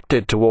is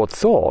directed toward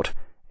thought,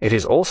 it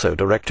is also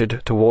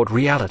directed toward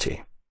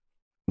reality.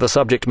 The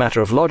subject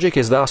matter of logic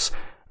is thus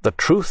the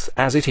truth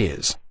as it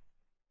is.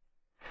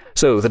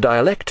 So the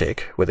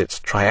dialectic, with its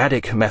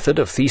triadic method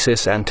of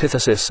thesis,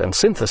 antithesis, and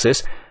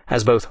synthesis,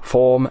 has both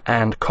form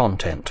and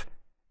content.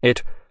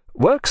 It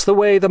works the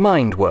way the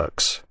mind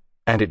works,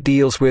 and it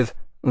deals with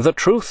the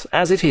truth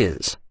as it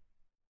is.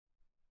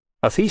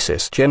 A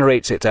thesis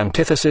generates its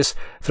antithesis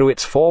through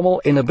its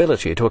formal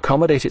inability to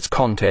accommodate its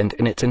content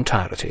in its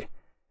entirety,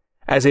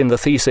 as in the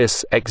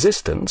thesis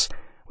existence,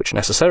 which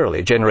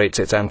necessarily generates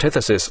its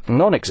antithesis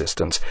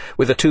non-existence,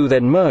 with the two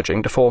then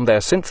merging to form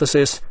their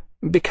synthesis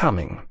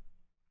becoming.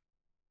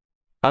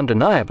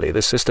 Undeniably,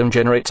 this system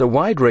generates a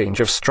wide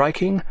range of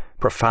striking,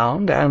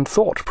 profound, and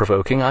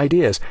thought-provoking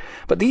ideas,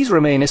 but these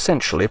remain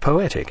essentially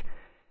poetic.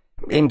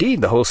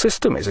 Indeed, the whole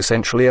system is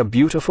essentially a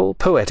beautiful,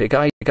 poetic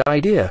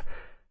idea,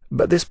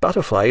 but this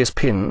butterfly is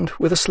pinned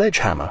with a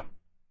sledgehammer.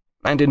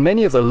 And in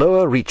many of the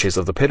lower reaches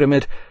of the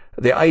pyramid,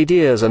 the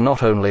ideas are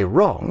not only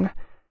wrong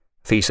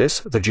 — thesis,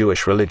 the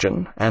Jewish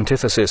religion;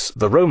 antithesis,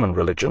 the Roman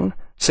religion;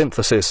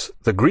 synthesis,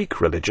 the Greek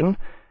religion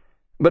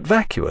 — but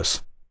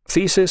vacuous: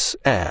 thesis,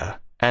 air;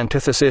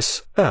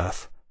 antithesis,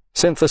 earth;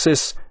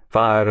 synthesis,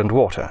 fire and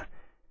water.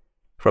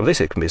 From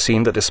this it can be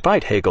seen that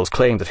despite Hegel's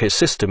claim that his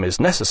system is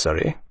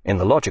necessary, in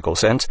the logical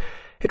sense,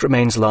 it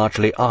remains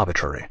largely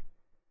arbitrary.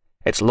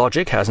 Its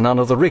logic has none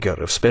of the rigour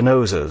of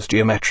Spinoza's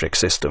geometric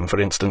system, for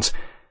instance,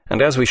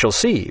 and as we shall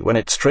see, when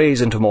it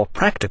strays into more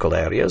practical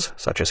areas,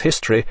 such as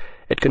history,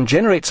 it can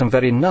generate some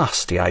very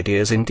nasty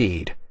ideas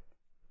indeed.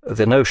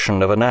 The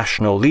notion of a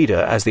national leader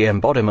as the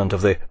embodiment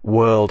of the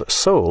world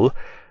soul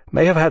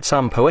may have had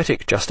some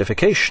poetic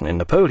justification in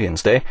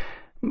Napoleon's day,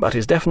 but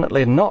is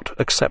definitely not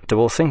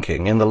acceptable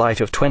thinking in the light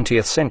of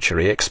 20th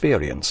century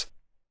experience.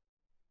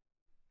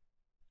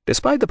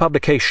 Despite the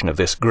publication of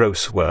this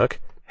gross work,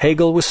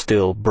 Hegel was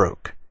still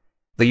broke.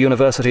 The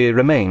university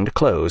remained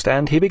closed,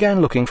 and he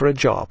began looking for a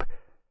job.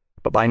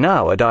 But by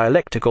now a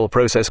dialectical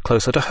process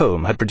closer to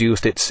home had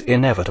produced its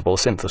inevitable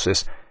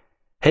synthesis.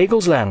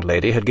 Hegel's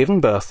landlady had given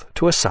birth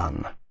to a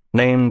son,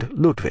 named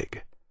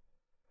Ludwig.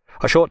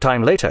 A short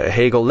time later,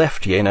 Hegel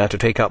left Jena to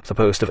take up the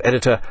post of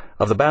editor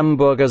of the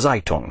Bamberger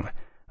Zeitung,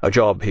 a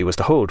job he was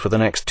to hold for the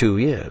next 2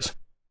 years.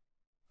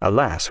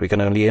 Alas, we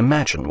can only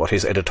imagine what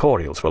his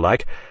editorials were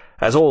like,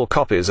 as all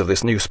copies of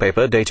this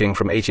newspaper dating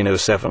from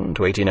 1807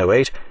 to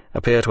 1808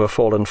 appear to have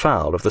fallen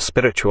foul of the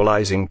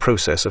spiritualizing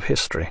process of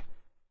history.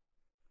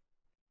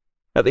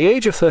 At the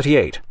age of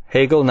 38,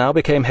 Hegel now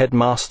became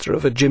headmaster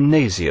of a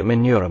gymnasium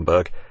in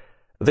Nuremberg.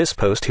 This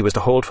post he was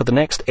to hold for the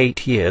next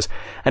 8 years,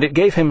 and it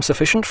gave him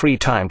sufficient free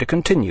time to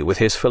continue with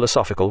his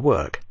philosophical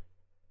work.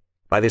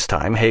 By this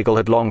time Hegel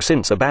had long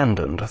since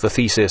abandoned the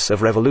thesis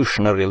of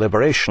revolutionary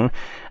liberation,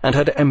 and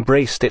had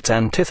embraced its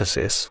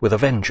antithesis with a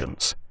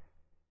vengeance.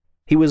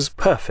 He was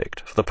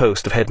perfect for the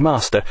post of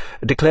headmaster,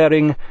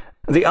 declaring,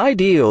 "The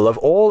ideal of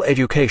all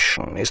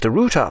education is to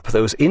root up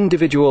those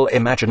individual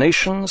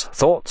imaginations,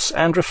 thoughts,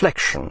 and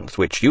reflections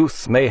which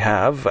youth may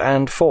have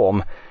and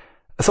form.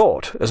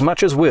 Thought, as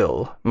much as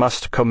will,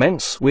 must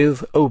commence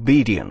with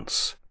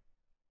obedience."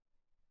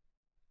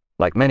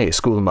 Like many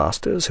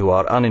schoolmasters who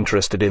are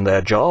uninterested in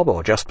their job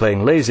or just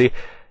plain lazy,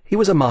 he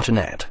was a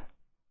martinet.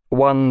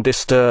 One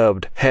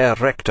disturbed Herr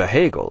Rector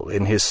Hegel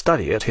in his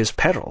study at his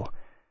peril.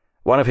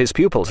 One of his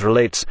pupils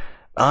relates,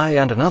 "I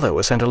and another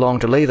were sent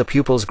along to lay the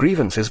pupil's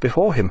grievances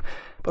before him,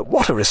 but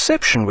what a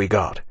reception we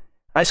got!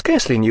 I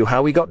scarcely knew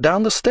how we got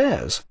down the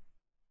stairs."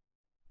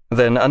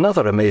 Then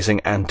another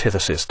amazing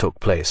antithesis took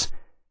place.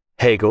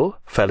 Hegel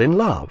fell in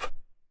love.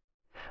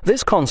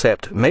 This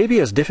concept may be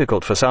as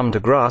difficult for some to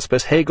grasp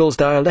as Hegel's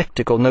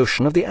dialectical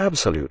notion of the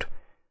absolute.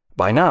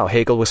 By now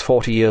Hegel was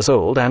 40 years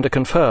old and a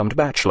confirmed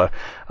bachelor,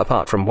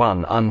 apart from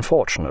one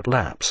unfortunate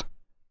lapse.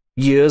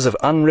 Years of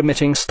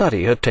unremitting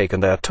study had taken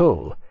their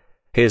toll.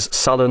 His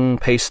sullen,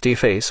 pasty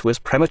face was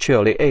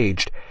prematurely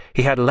aged.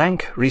 He had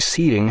lank,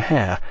 receding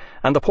hair,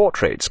 and the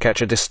portraits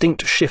catch a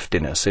distinct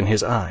shiftiness in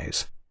his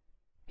eyes.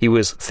 He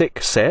was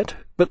thick-set,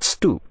 but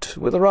stooped,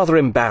 with a rather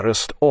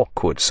embarrassed,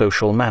 awkward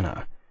social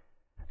manner.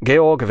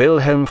 Georg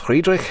Wilhelm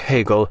Friedrich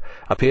Hegel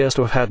appears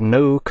to have had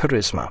no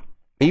charisma,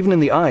 even in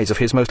the eyes of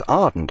his most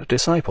ardent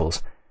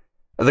disciples.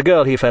 The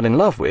girl he fell in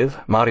love with,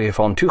 Marie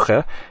von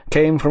Tucher,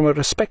 came from a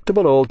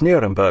respectable old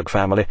Nuremberg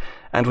family,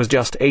 and was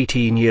just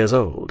 18 years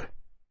old.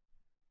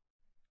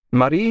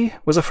 Marie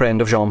was a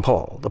friend of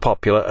Jean-Paul, the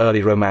popular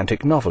early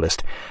Romantic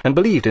novelist, and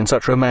believed in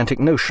such romantic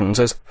notions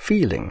as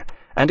feeling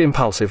and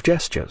impulsive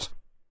gestures.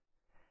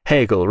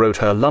 Hegel wrote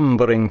her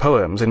lumbering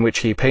poems in which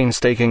he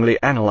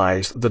painstakingly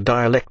analyzed the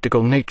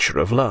dialectical nature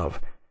of love.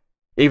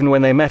 Even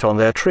when they met on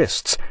their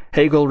trysts,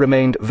 Hegel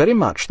remained very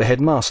much the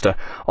headmaster,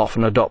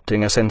 often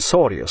adopting a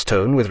censorious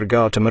tone with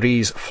regard to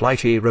Marie's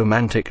flighty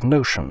romantic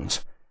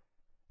notions.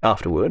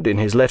 Afterward, in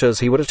his letters,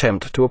 he would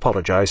attempt to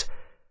apologize.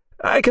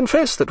 "I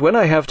confess that when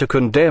I have to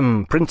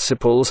condemn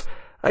principles,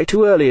 I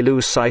too early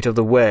lose sight of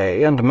the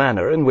way and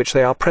manner in which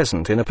they are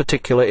present in a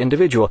particular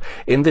individual,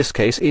 in this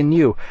case in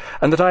you,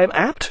 and that I am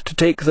apt to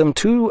take them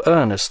too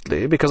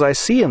earnestly because I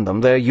see in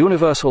them their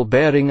universal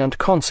bearing and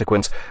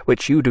consequence,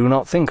 which you do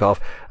not think of,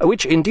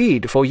 which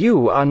indeed for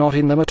you are not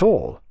in them at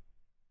all."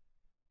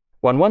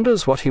 One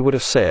wonders what he would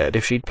have said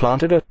if she'd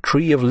planted a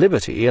tree of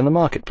liberty in the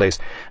marketplace,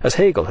 as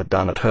Hegel had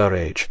done at her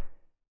age.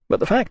 But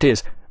the fact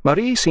is,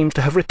 Marie seems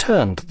to have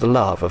returned the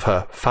love of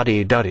her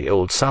fuddy-duddy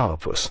old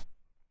sourpuss.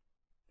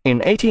 In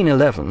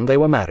 1811 they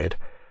were married,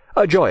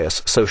 a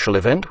joyous social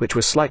event which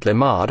was slightly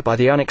marred by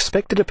the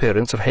unexpected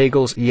appearance of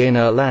Hegel's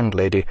Jena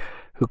landlady,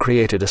 who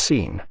created a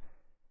scene.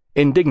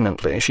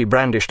 Indignantly she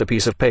brandished a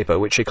piece of paper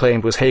which she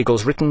claimed was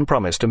Hegel's written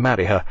promise to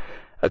marry her.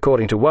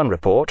 According to one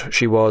report,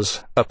 she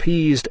was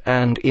appeased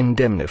and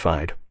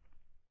indemnified.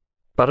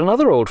 But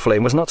another old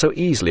flame was not so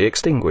easily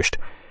extinguished.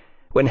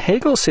 When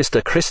Hegel's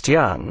sister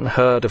Christiane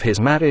heard of his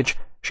marriage,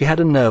 she had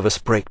a nervous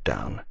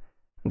breakdown,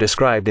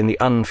 described in the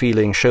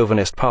unfeeling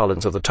chauvinist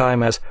parlance of the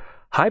time as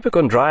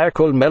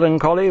hypochondriacal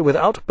melancholy with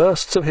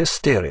outbursts of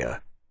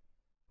hysteria.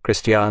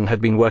 Christiane had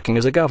been working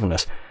as a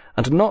governess,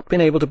 and had not been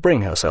able to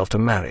bring herself to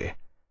marry.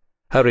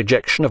 Her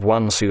rejection of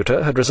one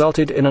suitor had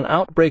resulted in an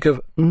outbreak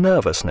of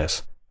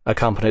nervousness,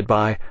 accompanied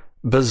by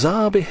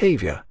bizarre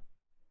behaviour.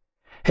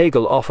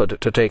 Hegel offered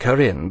to take her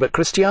in, but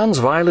Christiane's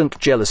violent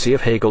jealousy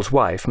of Hegel's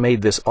wife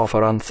made this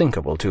offer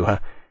unthinkable to her.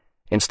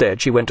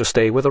 Instead, she went to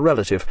stay with a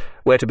relative,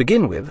 where to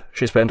begin with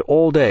she spent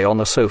all day on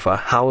the sofa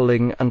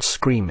howling and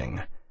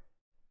screaming.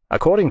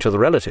 According to the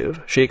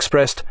relative, she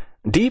expressed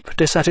deep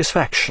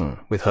dissatisfaction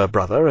with her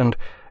brother and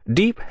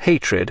deep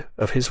hatred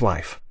of his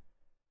wife.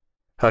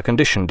 Her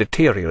condition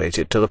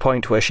deteriorated to the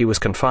point where she was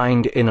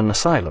confined in an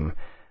asylum,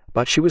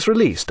 but she was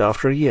released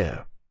after a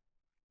year.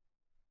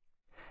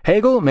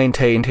 Hegel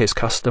maintained his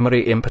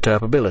customary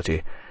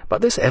imperturbability,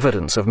 but this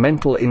evidence of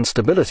mental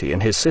instability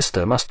in his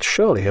sister must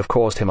surely have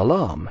caused him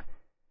alarm.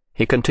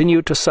 He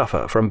continued to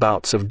suffer from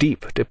bouts of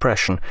deep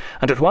depression,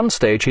 and at one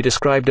stage he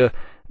described a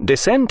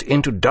descent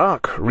into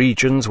dark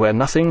regions where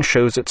nothing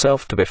shows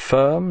itself to be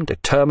firm,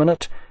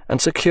 determinate,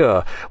 and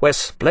secure, where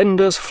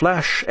splendours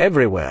flash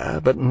everywhere,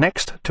 but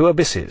next to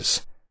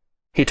abysses.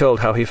 He told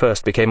how he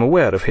first became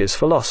aware of his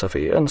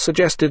philosophy, and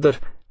suggested that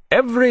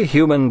every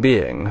human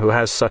being who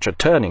has such a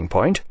turning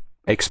point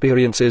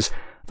experiences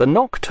the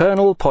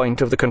nocturnal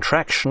point of the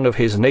contraction of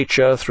his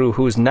nature through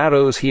whose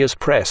narrows he is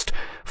pressed,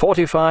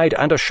 fortified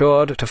and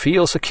assured to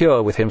feel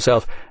secure with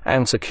himself,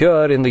 and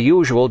secure in the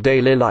usual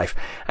daily life,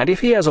 and if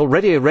he has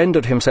already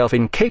rendered himself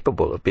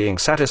incapable of being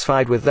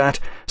satisfied with that,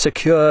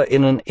 secure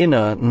in an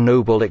inner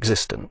noble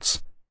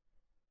existence.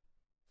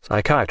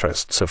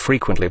 Psychiatrists have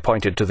frequently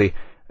pointed to the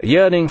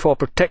yearning for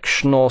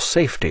protection or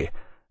safety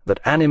that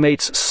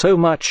animates so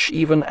much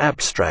even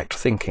abstract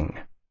thinking.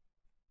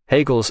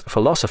 Hegel's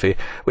philosophy,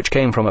 which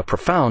came from a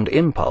profound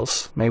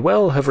impulse, may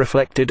well have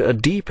reflected a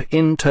deep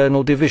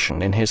internal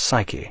division in his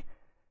psyche.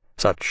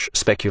 Such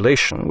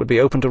speculation would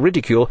be open to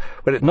ridicule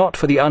were it not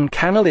for the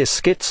uncannily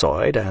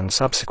schizoid and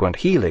subsequent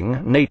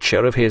healing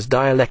nature of his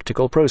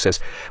dialectical process,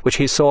 which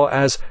he saw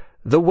as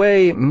the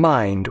way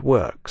mind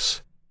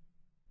works.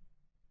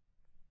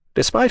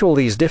 Despite all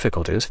these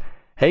difficulties,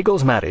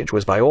 Hegel's marriage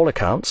was by all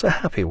accounts a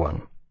happy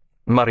one.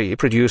 Marie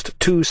produced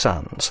 2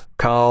 sons,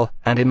 Karl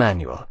and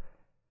Emanuel.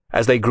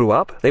 As they grew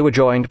up, they were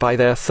joined by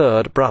their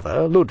third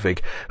brother,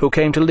 Ludwig, who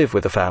came to live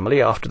with the family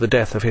after the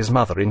death of his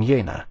mother in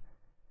Jena.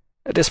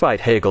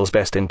 Despite Hegel's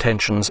best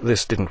intentions,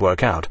 this didn't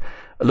work out.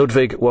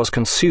 Ludwig was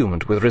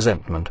consumed with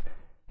resentment.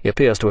 He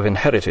appears to have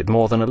inherited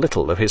more than a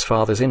little of his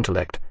father's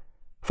intellect.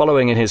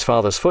 Following in his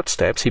father's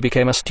footsteps, he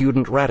became a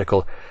student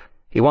radical.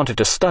 He wanted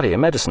to study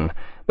medicine,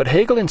 but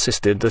Hegel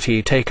insisted that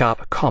he take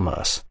up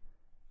commerce.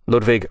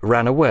 Ludwig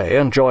ran away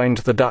and joined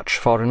the Dutch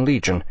Foreign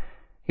Legion.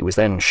 He was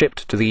then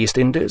shipped to the East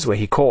Indies, where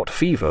he caught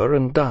fever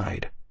and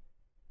died.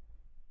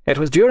 It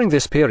was during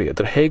this period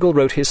that Hegel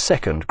wrote his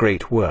second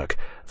great work,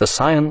 The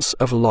Science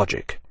of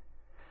Logic.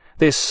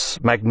 This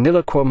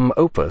magniloquum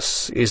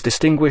opus is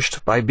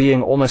distinguished by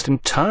being almost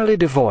entirely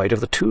devoid of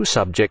the 2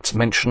 subjects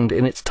mentioned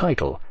in its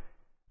title.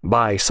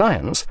 By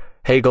science,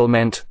 Hegel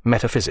meant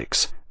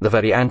metaphysics, the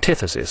very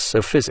antithesis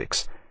of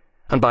physics,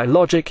 and by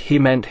logic he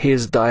meant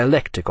his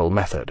dialectical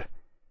method.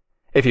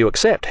 If you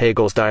accept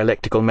Hegel's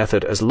dialectical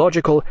method as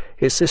logical,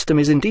 his system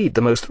is indeed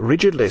the most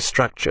rigidly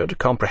structured,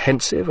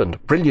 comprehensive,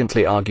 and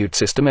brilliantly argued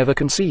system ever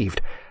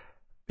conceived.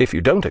 If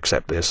you don't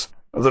accept this,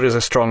 there is a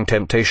strong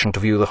temptation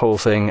to view the whole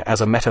thing as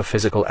a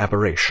metaphysical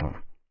aberration.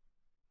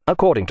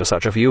 According to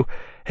such a view,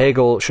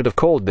 Hegel should have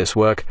called this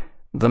work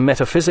The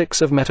Metaphysics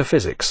of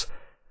Metaphysics,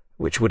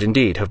 which would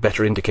indeed have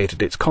better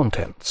indicated its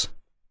contents.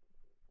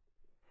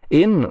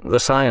 In The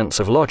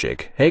Science of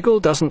Logic, Hegel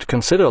doesn't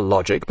consider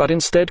logic, but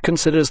instead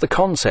considers the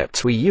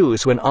concepts we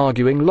use when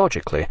arguing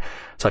logically,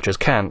 such as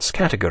Kant's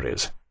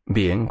categories,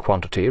 being,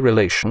 quantity,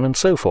 relation, and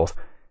so forth.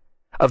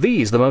 Of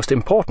these, the most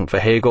important for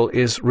Hegel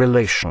is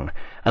relation,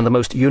 and the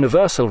most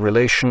universal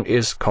relation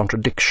is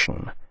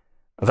contradiction.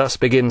 Thus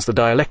begins the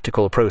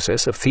dialectical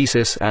process of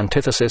thesis,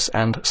 antithesis,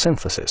 and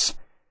synthesis.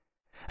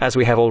 As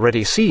we have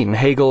already seen,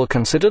 Hegel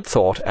considered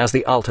thought as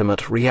the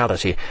ultimate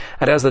reality,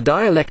 and as the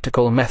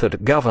dialectical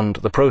method governed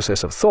the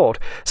process of thought,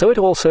 so it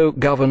also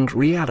governed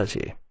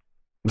reality.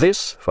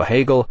 This, for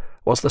Hegel,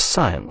 was the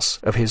science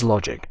of his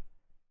logic.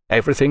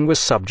 Everything was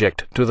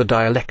subject to the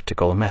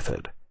dialectical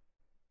method.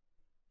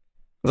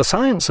 The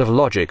science of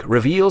logic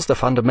reveals the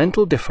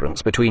fundamental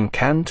difference between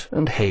Kant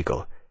and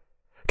Hegel.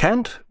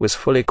 Kant was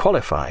fully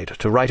qualified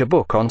to write a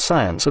book on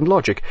science and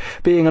logic,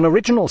 being an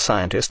original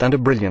scientist and a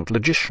brilliant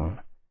logician.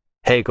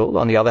 Hegel,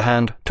 on the other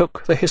hand,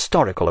 took the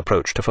historical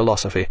approach to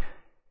philosophy.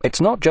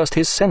 It's not just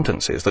his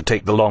sentences that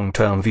take the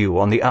long-term view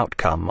on the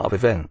outcome of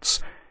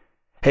events.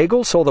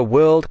 Hegel saw the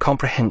world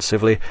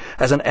comprehensively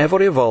as an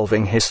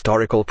ever-evolving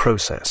historical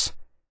process.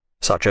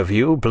 Such a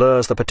view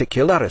blurs the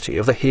particularity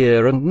of the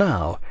here and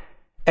now.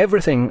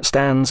 Everything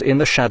stands in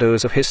the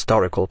shadows of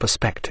historical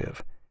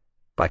perspective.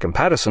 By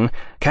comparison,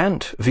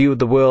 Kant viewed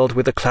the world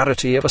with the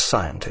clarity of a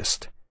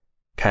scientist.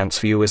 Kant's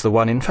view is the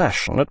one in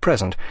fashion at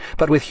present,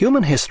 but with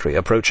human history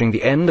approaching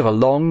the end of a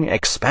long,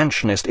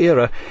 expansionist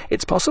era,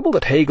 it's possible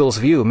that Hegel's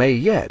view may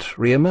yet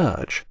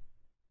re-emerge.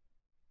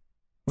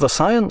 The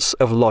science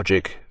of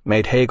logic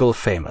made Hegel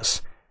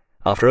famous.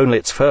 After only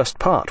its first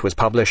part was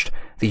published,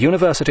 the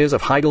universities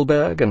of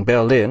Heidelberg and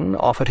Berlin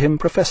offered him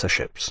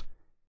professorships.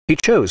 He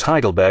chose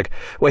Heidelberg,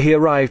 where he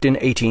arrived in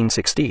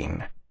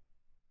 1816.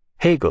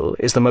 Hegel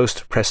is the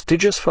most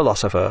prestigious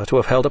philosopher to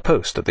have held a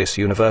post at this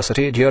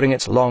university during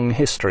its long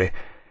history,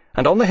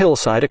 and on the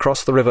hillside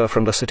across the river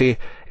from the city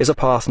is a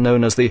path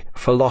known as the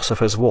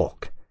Philosopher's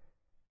Walk.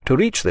 To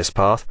reach this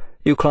path,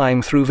 you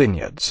climb through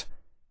vineyards.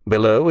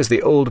 Below is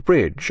the old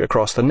bridge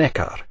across the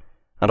Neckar,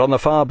 and on the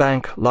far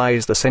bank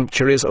lies the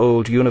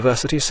centuries-old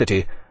university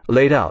city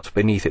laid out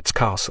beneath its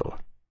castle.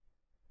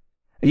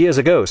 Years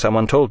ago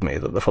someone told me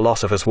that the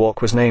Philosopher's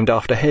Walk was named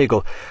after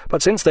Hegel,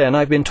 but since then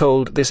I've been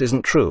told this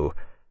isn't true,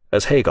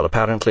 as Hegel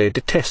apparently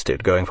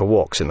detested going for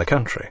walks in the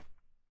country.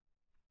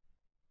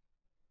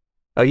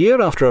 A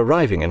year after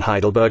arriving in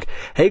Heidelberg,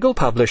 Hegel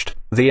published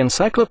The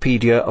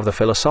Encyclopedia of the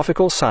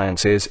Philosophical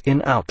Sciences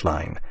in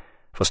outline,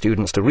 for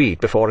students to read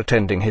before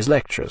attending his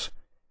lectures.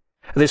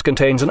 This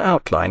contains an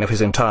outline of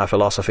his entire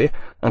philosophy,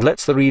 and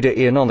lets the reader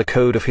in on the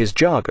code of his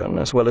jargon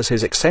as well as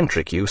his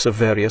eccentric use of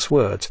various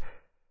words.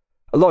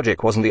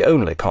 Logic wasn't the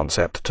only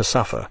concept to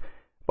suffer.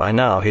 By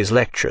now his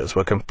lectures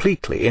were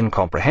completely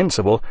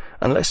incomprehensible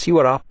unless you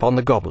were up on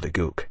the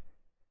gobbledygook.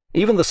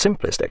 Even the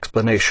simplest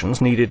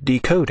explanations needed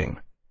decoding.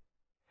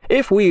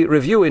 If we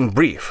review in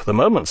brief the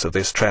moments of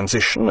this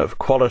transition of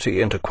quality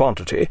into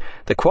quantity,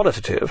 the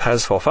qualitative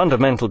has for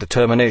fundamental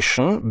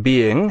determination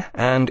being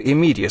and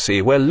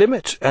immediacy, where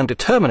limit and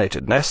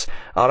determinatedness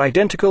are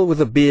identical with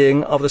the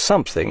being of the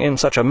something in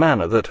such a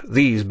manner that,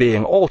 these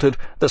being altered,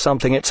 the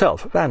something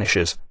itself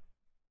vanishes.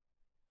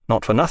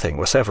 Not for nothing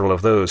were several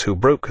of those who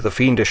broke the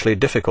fiendishly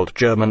difficult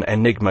German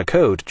Enigma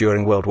code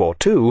during World War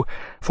II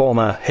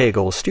former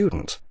Hegel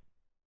students.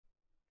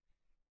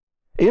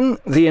 In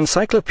The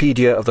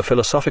Encyclopedia of the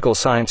Philosophical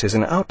Sciences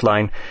in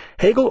outline,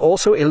 Hegel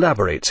also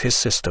elaborates his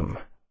system.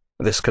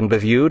 This can be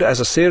viewed as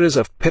a series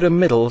of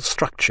pyramidal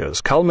structures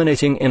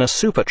culminating in a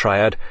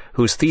supertriad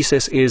whose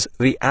thesis is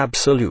the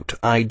absolute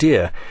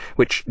idea,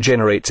 which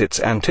generates its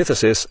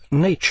antithesis,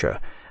 nature,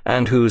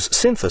 and whose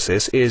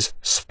synthesis is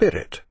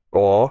spirit,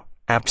 or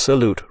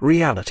absolute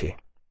reality.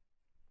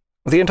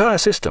 The entire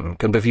system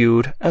can be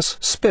viewed as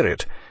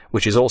spirit,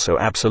 which is also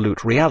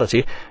absolute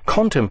reality,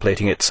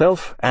 contemplating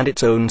itself and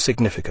its own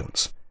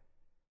significance.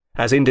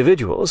 As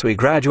individuals, we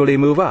gradually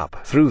move up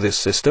through this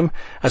system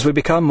as we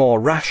become more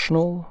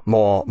rational,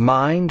 more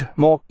mind,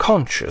 more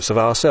conscious of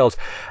ourselves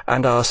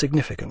and our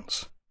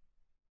significance.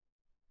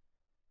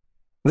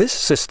 This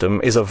system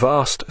is a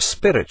vast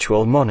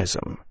spiritual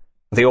monism,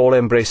 the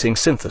all-embracing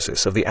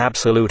synthesis of the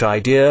absolute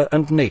idea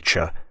and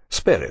nature,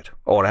 spirit,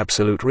 or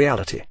absolute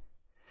reality.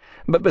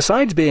 But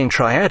besides being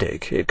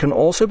triadic, it can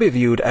also be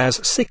viewed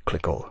as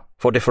cyclical,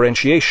 for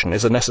differentiation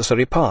is a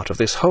necessary part of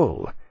this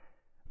whole.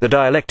 The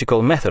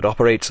dialectical method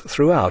operates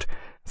throughout,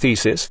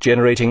 thesis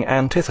generating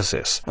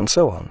antithesis, and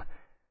so on.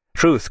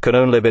 Truth can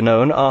only be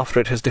known after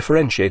it has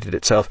differentiated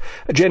itself,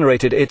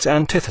 generated its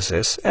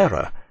antithesis,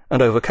 error,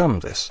 and overcome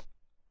this.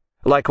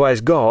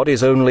 Likewise, God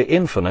is only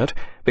infinite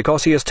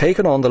because he has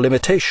taken on the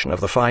limitation of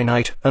the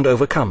finite and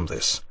overcome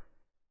this.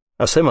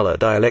 A similar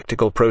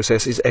dialectical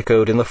process is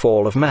echoed in the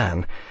fall of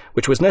man,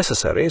 which was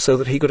necessary so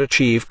that he could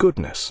achieve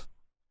goodness.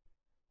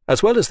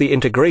 As well as the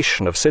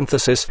integration of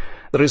synthesis,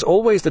 there is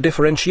always the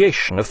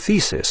differentiation of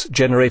thesis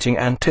generating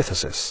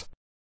antithesis.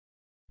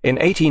 In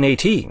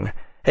 1818,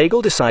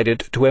 Hegel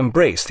decided to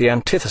embrace the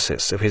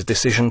antithesis of his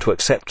decision to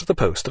accept the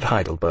post at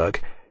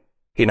Heidelberg.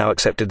 He now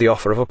accepted the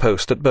offer of a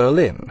post at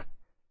Berlin.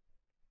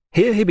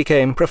 Here he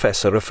became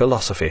professor of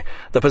philosophy,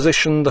 the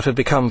position that had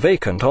become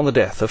vacant on the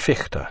death of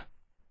Fichte.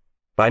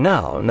 By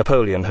now,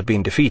 Napoleon had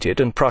been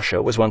defeated and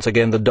Prussia was once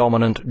again the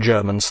dominant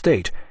German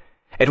state.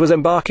 It was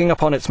embarking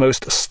upon its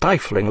most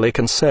stiflingly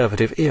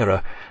conservative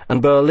era,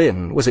 and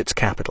Berlin was its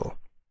capital.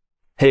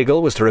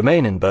 Hegel was to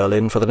remain in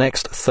Berlin for the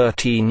next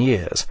 13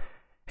 years.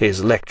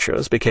 His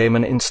lectures became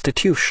an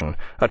institution,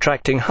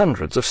 attracting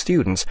hundreds of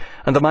students,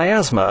 and the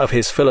miasma of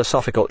his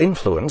philosophical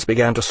influence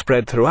began to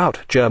spread throughout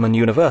German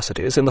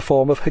universities in the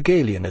form of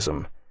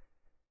Hegelianism.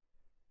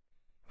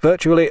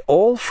 Virtually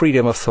all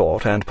freedom of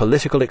thought and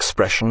political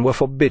expression were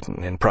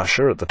forbidden in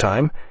Prussia at the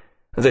time.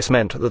 This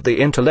meant that the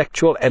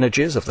intellectual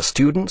energies of the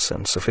students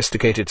and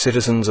sophisticated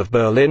citizens of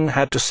Berlin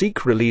had to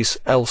seek release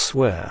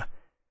elsewhere.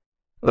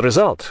 The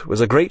result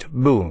was a great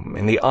boom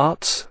in the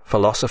arts,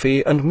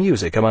 philosophy, and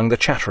music among the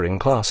chattering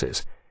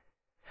classes.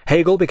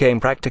 Hegel became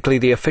practically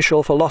the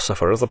official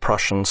philosopher of the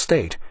Prussian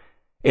state.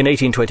 In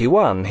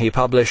 1821 he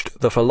published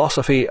The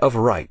Philosophy of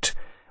Right,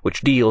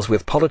 which deals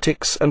with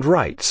politics and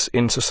rights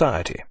in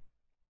society.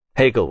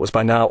 Hegel was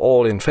by now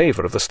all in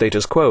favor of the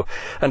status quo,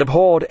 and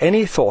abhorred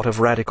any thought of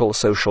radical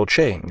social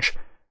change.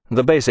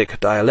 The basic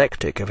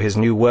dialectic of his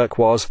new work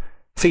was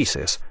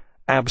thesis,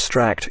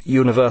 abstract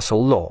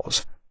universal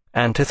laws;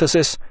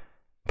 antithesis,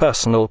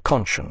 personal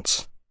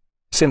conscience;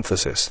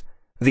 synthesis,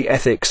 the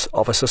ethics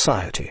of a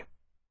society.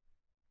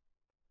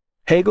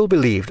 Hegel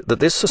believed that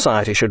this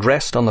society should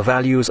rest on the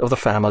values of the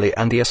family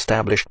and the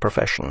established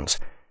professions.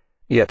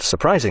 Yet,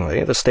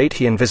 surprisingly, the state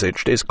he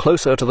envisaged is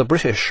closer to the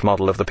British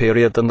model of the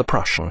period than the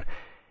Prussian.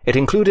 It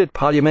included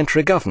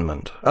parliamentary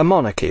government, a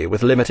monarchy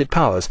with limited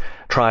powers,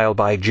 trial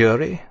by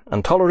jury,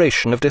 and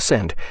toleration of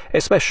dissent,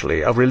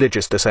 especially of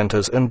religious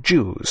dissenters and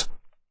Jews.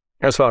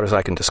 As far as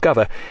I can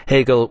discover,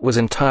 Hegel was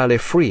entirely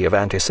free of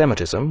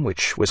anti-Semitism,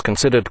 which was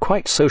considered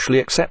quite socially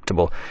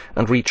acceptable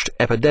and reached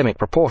epidemic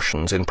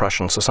proportions in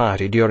Prussian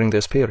society during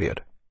this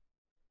period.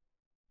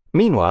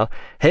 Meanwhile,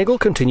 Hegel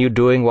continued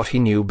doing what he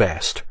knew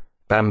best,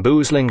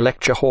 bamboozling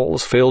lecture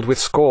halls filled with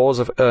scores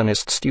of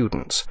earnest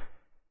students.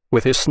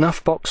 With his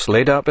snuff-box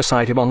laid out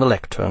beside him on the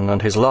lectern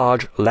and his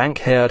large,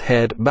 lank-haired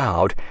head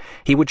bowed,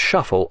 he would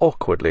shuffle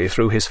awkwardly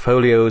through his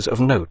folios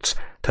of notes,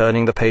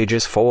 turning the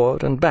pages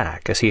forward and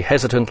back as he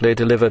hesitantly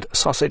delivered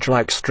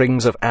sausage-like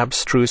strings of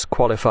abstruse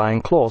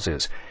qualifying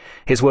clauses,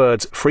 his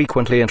words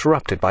frequently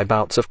interrupted by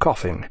bouts of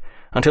coughing,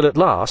 until at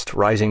last,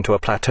 rising to a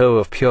plateau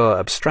of pure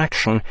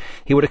abstraction,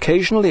 he would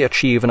occasionally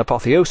achieve an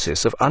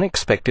apotheosis of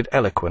unexpected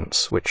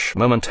eloquence, which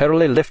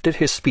momentarily lifted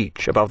his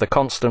speech above the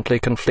constantly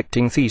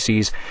conflicting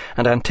theses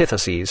and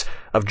antitheses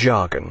of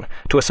jargon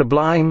to a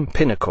sublime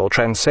pinnacle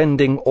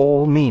transcending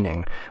all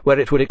meaning, where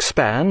it would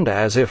expand,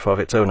 as if of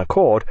its own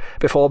accord,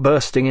 before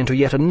bursting into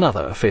yet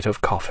another fit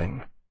of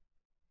coughing.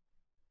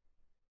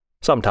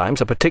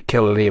 Sometimes a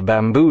particularly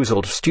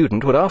bamboozled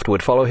student would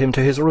afterward follow him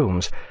to his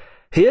rooms.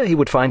 Here he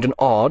would find an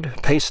odd,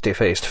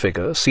 pasty-faced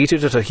figure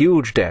seated at a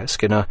huge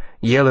desk in a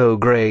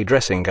yellow-grey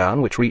dressing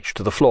gown which reached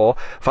to the floor,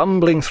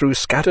 fumbling through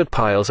scattered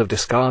piles of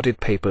discarded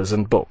papers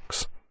and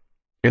books.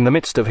 In the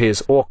midst of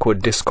his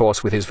awkward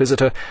discourse with his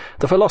visitor,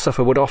 the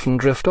philosopher would often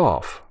drift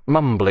off,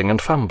 mumbling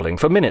and fumbling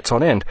for minutes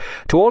on end,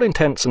 to all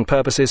intents and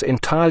purposes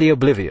entirely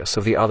oblivious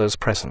of the other's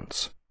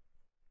presence.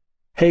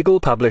 Hegel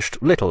published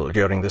little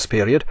during this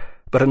period,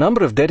 but a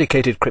number of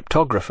dedicated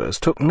cryptographers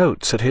took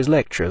notes at his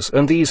lectures,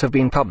 and these have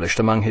been published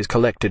among his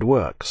collected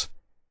works.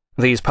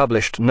 These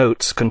published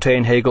notes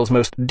contain Hegel's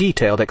most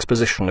detailed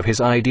exposition of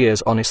his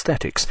ideas on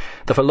aesthetics,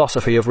 the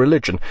philosophy of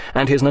religion,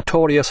 and his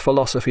notorious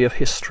philosophy of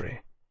history.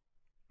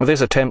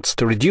 This attempts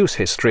to reduce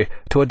history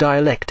to a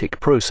dialectic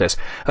process,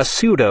 a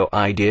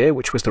pseudo-idea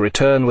which was to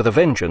return with a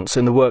vengeance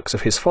in the works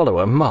of his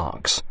follower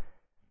Marx.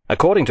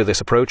 According to this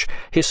approach,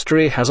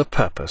 history has a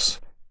purpose: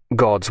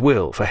 God's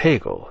will for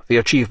Hegel, the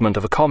achievement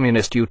of a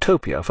communist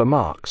utopia for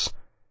Marx.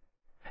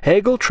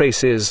 Hegel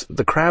traces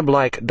the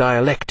crab-like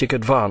dialectic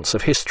advance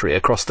of history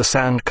across the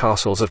sand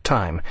castles of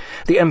time.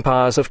 The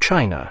empires of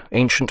China,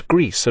 ancient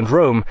Greece, and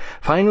Rome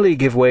finally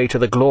give way to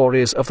the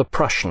glories of the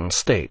Prussian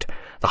state,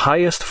 the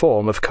highest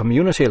form of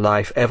community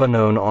life ever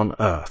known on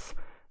earth,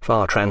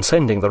 far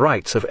transcending the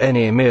rights of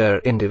any mere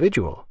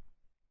individual.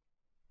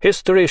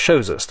 History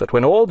shows us that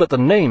when all but the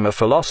name of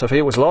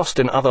philosophy was lost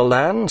in other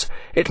lands,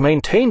 it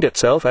maintained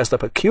itself as the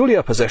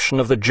peculiar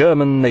possession of the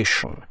German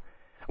nation.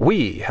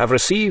 We have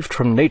received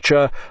from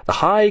nature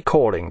the high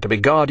calling to be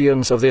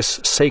guardians of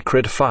this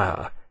sacred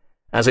fire,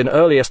 as in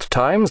earliest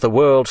times the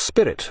world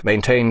spirit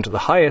maintained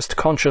the highest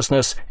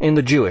consciousness in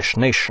the Jewish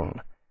nation.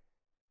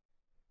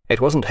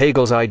 It wasn't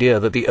Hegel's idea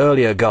that the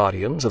earlier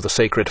guardians of the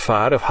sacred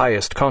fire of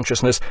highest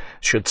consciousness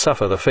should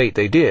suffer the fate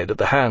they did at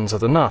the hands of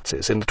the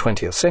Nazis in the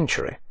 20th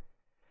century.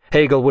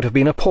 Hegel would have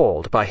been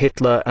appalled by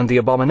Hitler and the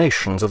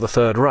abominations of the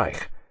Third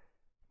Reich.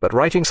 But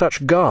writing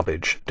such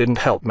garbage didn't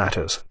help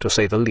matters, to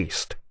say the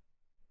least.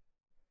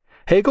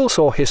 Hegel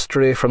saw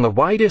history from the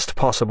widest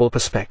possible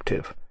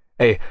perspective,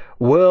 a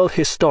world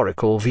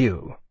historical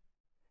view.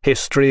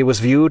 History was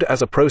viewed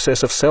as a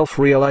process of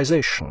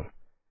self-realization.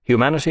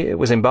 Humanity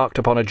was embarked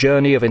upon a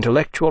journey of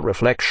intellectual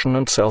reflection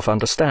and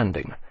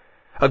self-understanding,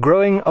 a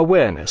growing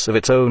awareness of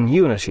its own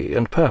unity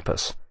and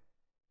purpose.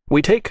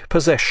 We take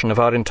possession of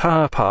our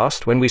entire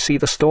past when we see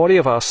the story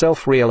of our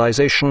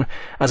self-realization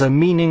as a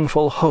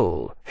meaningful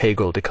whole,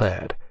 Hegel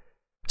declared.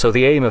 So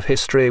the aim of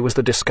history was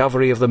the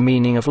discovery of the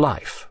meaning of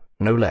life,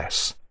 no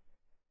less.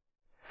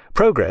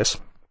 Progress,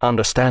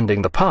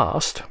 understanding the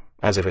past,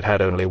 as if it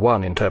had only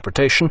one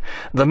interpretation,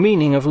 the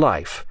meaning of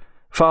life,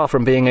 far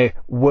from being a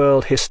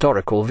world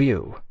historical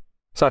view.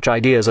 Such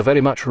ideas are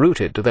very much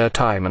rooted to their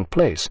time and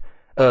place,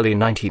 early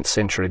 19th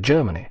century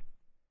Germany.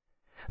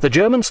 The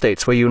German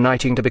states were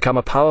uniting to become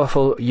a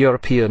powerful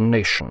European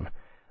nation.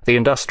 The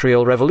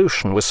Industrial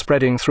Revolution was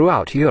spreading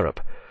throughout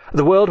Europe.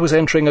 The world was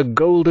entering a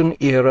golden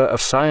era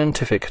of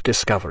scientific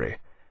discovery,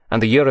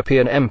 and the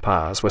European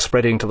empires were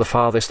spreading to the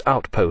farthest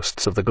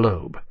outposts of the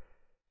globe.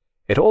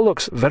 It all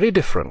looks very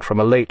different from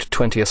a late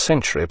 20th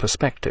century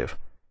perspective.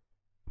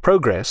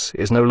 Progress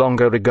is no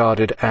longer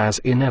regarded as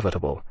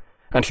inevitable,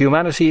 and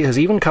humanity has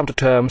even come to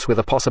terms with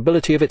the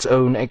possibility of its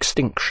own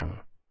extinction.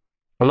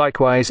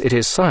 Likewise, it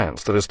is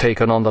science that has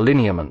taken on the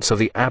lineaments of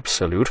the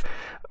absolute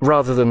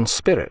rather than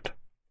spirit.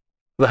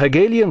 The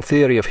Hegelian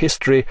theory of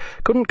history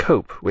couldn't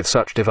cope with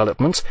such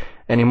developments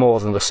any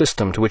more than the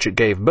system to which it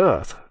gave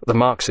birth, the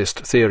Marxist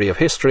theory of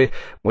history,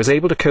 was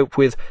able to cope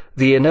with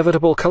the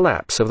inevitable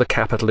collapse of the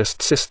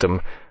capitalist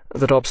system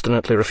that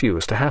obstinately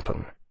refused to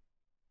happen.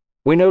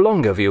 We no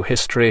longer view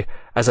history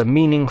as a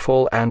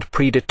meaningful and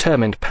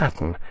predetermined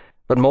pattern,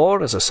 but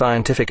more as a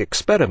scientific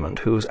experiment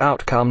whose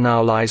outcome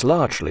now lies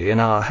largely in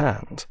our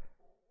hands.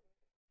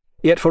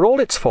 Yet for all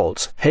its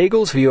faults,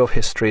 Hegel's view of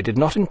history did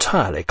not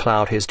entirely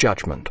cloud his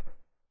judgment.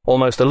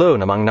 Almost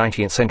alone among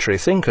 19th century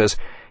thinkers,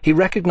 he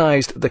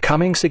recognized the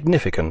coming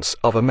significance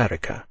of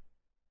America.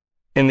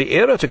 In the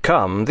era to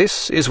come,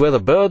 this is where the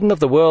burden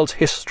of the world's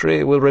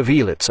history will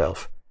reveal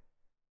itself.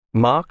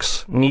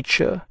 Marx,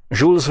 Nietzsche,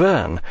 Jules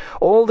Verne,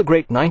 all the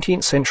great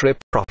 19th century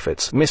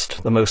prophets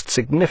missed the most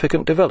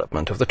significant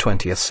development of the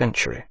 20th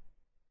century.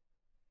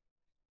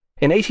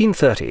 In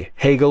 1830,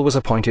 Hegel was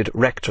appointed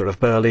rector of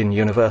Berlin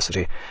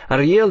University,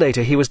 and a year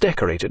later he was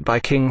decorated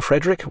by King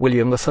Friedrich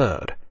Wilhelm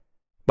III.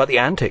 But the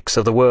antics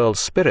of the world's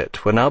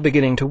spirit were now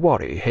beginning to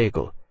worry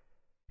Hegel.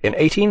 In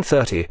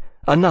 1830,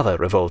 another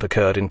revolt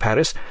occurred in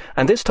Paris,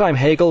 and this time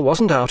Hegel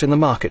wasn't out in the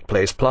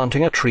marketplace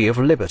planting a tree of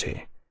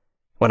liberty.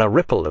 When a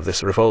ripple of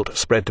this revolt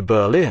spread to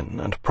Berlin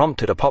and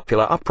prompted a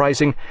popular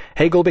uprising,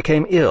 Hegel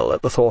became ill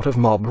at the thought of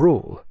mob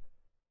rule.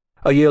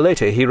 A year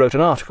later he wrote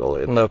an article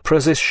in the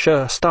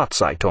Preußische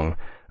Staatszeitung,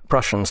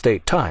 Prussian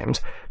State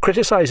Times,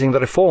 criticizing the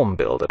reform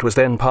bill that was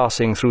then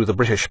passing through the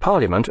British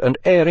Parliament and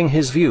airing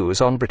his views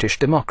on British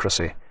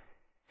democracy.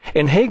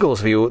 In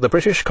Hegel's view, the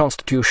British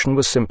Constitution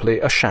was simply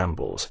a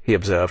shambles, he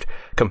observed,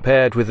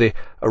 compared with the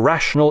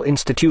rational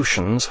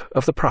institutions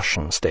of the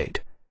Prussian state.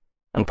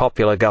 And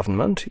popular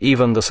government,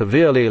 even the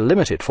severely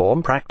limited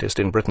form practiced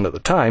in Britain at the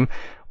time,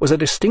 was a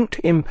distinct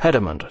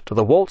impediment to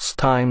the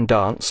waltz-time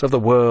dance of the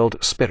world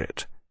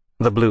spirit,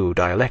 the blue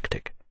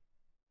dialectic.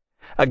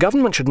 A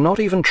government should not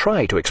even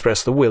try to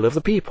express the will of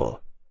the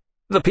people.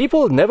 The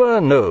people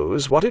never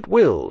knows what it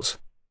wills.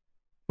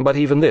 But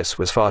even this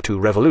was far too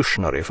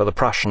revolutionary for the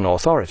Prussian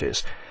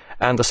authorities,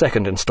 and the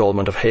second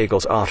installment of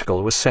Hegel's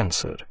article was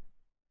censored.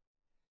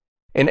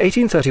 In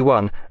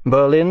 1831,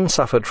 Berlin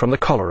suffered from the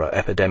cholera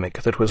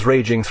epidemic that was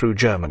raging through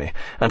Germany,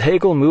 and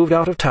Hegel moved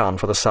out of town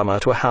for the summer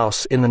to a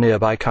house in the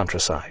nearby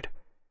countryside.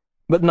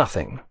 But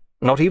nothing,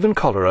 not even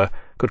cholera,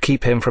 could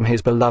keep him from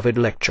his beloved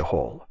lecture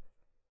hall.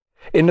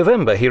 In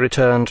November he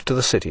returned to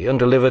the city and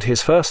delivered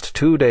his first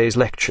 2 days'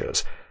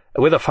 lectures,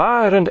 with a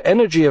fire and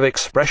energy of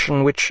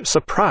expression which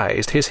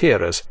surprised his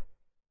hearers.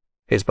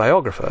 His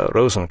biographer,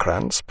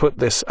 Rosenkranz, put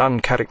this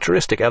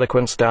uncharacteristic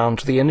eloquence down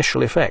to the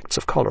initial effects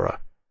of cholera.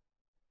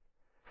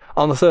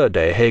 On the third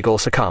day Hegel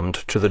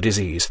succumbed to the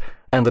disease,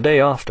 and the day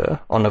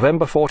after, on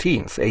November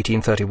 14th,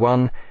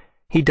 1831,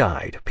 he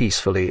died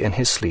peacefully in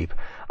his sleep,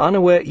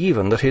 unaware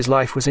even that his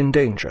life was in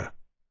danger.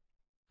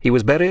 He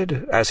was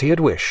buried, as he had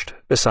wished,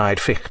 beside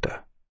Fichte.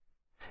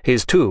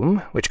 His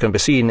tomb, which can be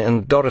seen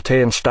in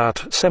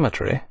Dorotheenstadt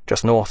Cemetery,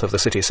 just north of the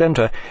city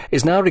centre,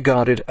 is now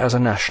regarded as a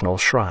national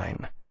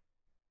shrine.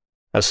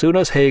 As soon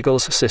as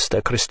Hegel's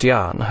sister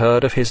Christiane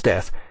heard of his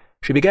death,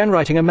 she began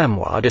writing a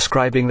memoir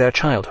describing their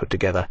childhood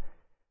together.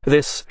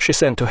 This she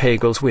sent to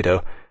Hegel's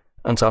widow,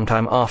 and some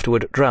time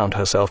afterward drowned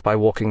herself by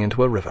walking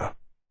into a river.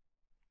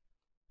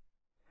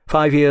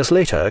 5 years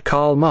later,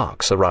 Karl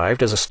Marx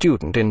arrived as a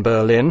student in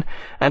Berlin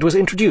and was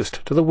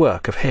introduced to the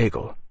work of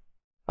Hegel.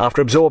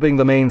 After absorbing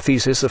the main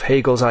thesis of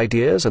Hegel's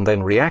ideas and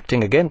then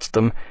reacting against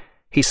them,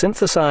 he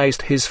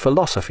synthesized his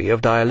philosophy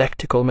of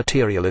dialectical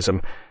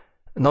materialism,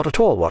 not at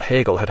all what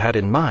Hegel had had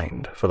in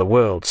mind for the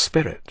world's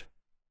spirit.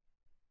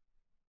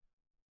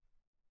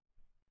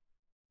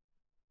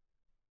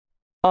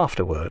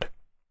 Afterward.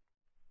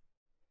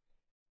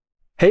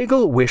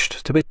 Hegel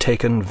wished to be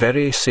taken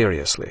very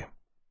seriously,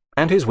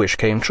 and his wish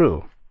came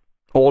true.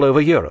 All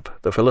over Europe,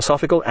 the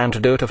philosophical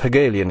antidote of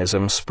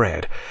Hegelianism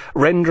spread,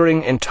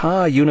 rendering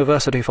entire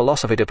university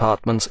philosophy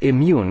departments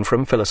immune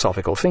from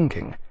philosophical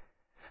thinking.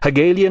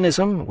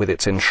 Hegelianism, with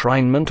its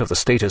enshrinement of the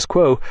status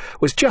quo,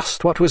 was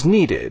just what was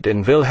needed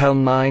in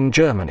Wilhelmine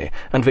Germany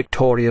and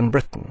Victorian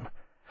Britain.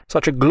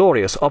 Such a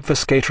glorious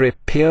obfuscatory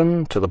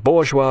paean to the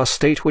bourgeois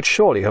state would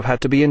surely have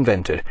had to be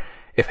invented,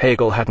 if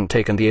Hegel hadn't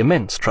taken the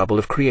immense trouble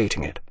of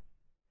creating it.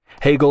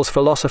 Hegel's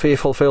philosophy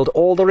fulfilled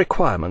all the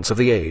requirements of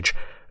the age: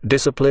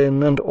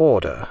 discipline and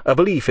order, a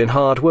belief in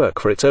hard work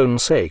for its own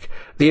sake,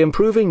 the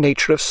improving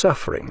nature of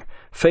suffering,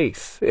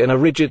 faith in a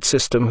rigid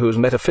system whose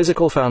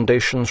metaphysical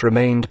foundations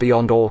remained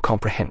beyond all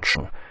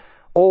comprehension.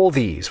 All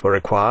these were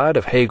required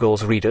of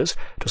Hegel's readers,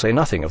 to say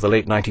nothing of the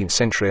late 19th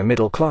century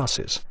middle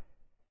classes.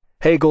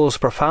 Hegel's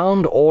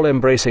profound,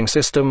 all-embracing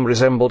system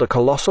resembled a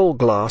colossal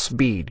glass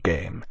bead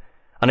game,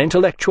 an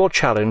intellectual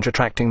challenge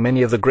attracting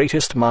many of the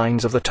greatest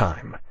minds of the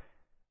time.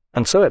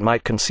 And so it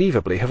might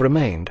conceivably have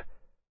remained.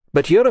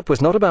 But Europe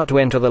was not about to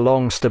enter the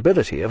long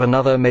stability of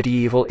another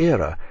medieval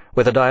era,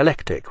 where the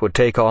dialectic would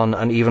take on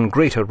an even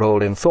greater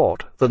role in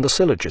thought than the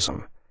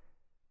syllogism.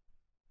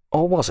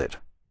 Or was it?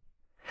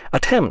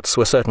 Attempts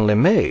were certainly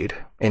made,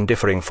 in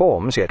differing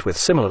forms yet with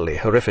similarly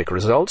horrific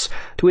results,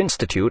 to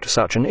institute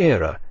such an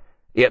era,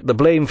 yet the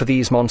blame for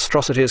these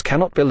monstrosities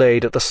cannot be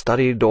laid at the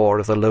study door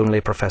of the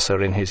lonely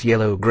professor in his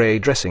yellow-grey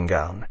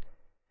dressing-gown.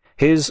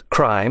 His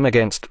crime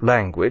against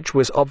language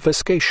was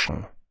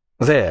obfuscation.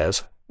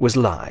 Theirs was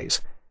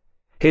lies.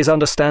 His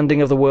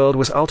understanding of the world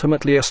was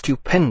ultimately a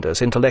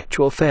stupendous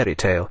intellectual fairy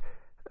tale.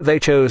 They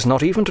chose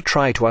not even to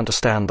try to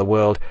understand the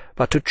world,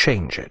 but to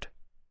change it.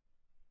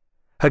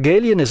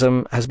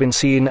 Hegelianism has been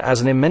seen as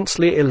an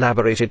immensely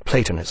elaborated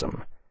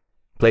Platonism.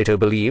 Plato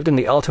believed in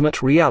the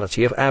ultimate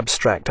reality of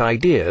abstract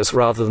ideas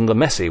rather than the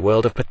messy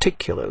world of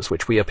particulars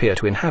which we appear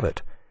to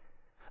inhabit.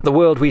 The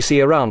world we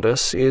see around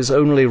us is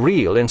only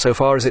real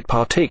insofar as it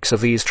partakes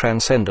of these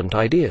transcendent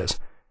ideas.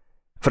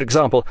 For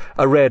example,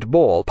 a red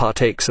ball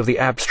partakes of the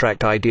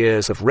abstract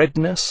ideas of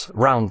redness,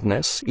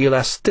 roundness,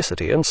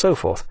 elasticity, and so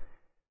forth.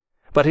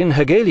 But in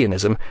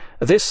Hegelianism,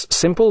 this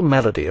simple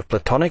melody of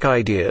Platonic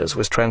ideas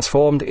was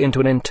transformed into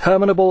an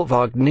interminable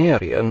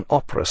Wagnerian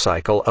opera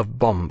cycle of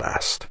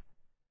bombast.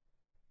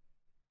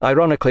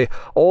 Ironically,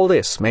 all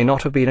this may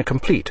not have been a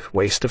complete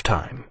waste of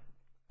time.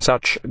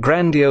 Such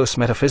grandiose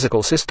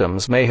metaphysical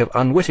systems may have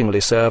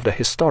unwittingly served a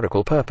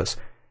historical purpose.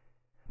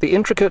 The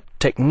intricate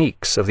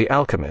techniques of the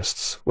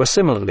alchemists were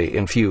similarly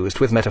infused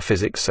with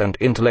metaphysics and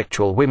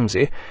intellectual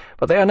whimsy,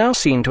 but they are now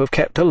seen to have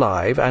kept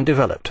alive and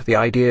developed the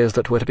ideas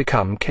that were to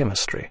become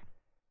chemistry.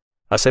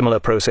 A similar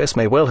process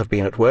may well have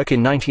been at work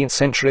in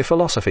 19th-century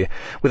philosophy,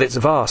 with its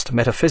vast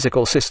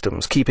metaphysical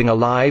systems keeping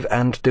alive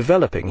and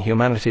developing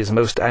humanity's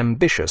most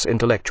ambitious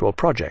intellectual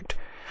project,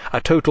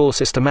 a total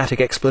systematic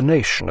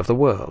explanation of the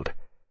world.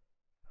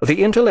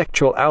 The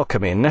intellectual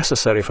alchemy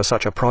necessary for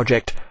such a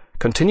project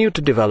continued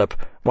to develop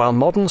while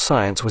modern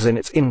science was in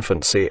its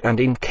infancy and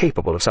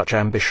incapable of such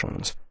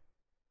ambitions.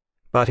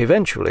 But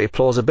eventually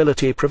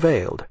plausibility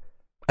prevailed,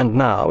 and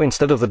now,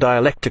 instead of the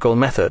dialectical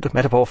method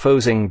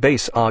metamorphosing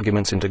base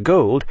arguments into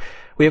gold,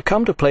 we have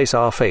come to place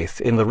our faith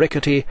in the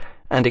rickety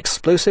and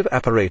explosive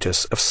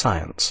apparatus of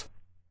science.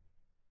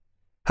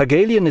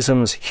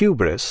 Hegelianism's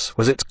hubris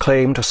was its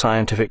claim to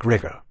scientific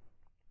rigor.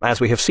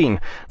 As we have seen,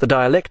 the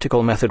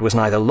dialectical method was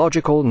neither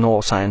logical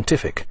nor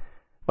scientific,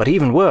 but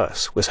even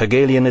worse was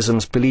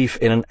Hegelianism's belief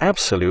in an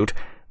absolute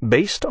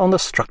based on the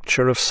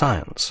structure of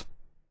science.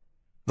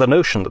 The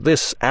notion that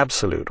this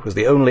absolute was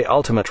the only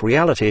ultimate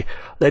reality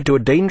led to a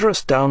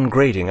dangerous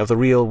downgrading of the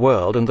real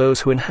world and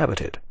those who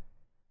inhabit it.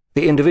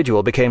 The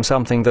individual became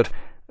something that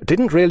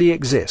didn't really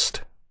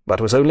exist, but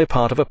was only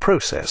part of a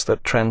process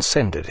that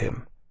transcended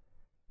him.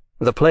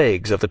 The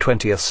plagues of the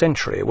 20th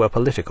century were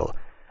political,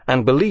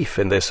 and belief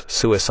in this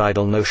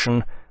suicidal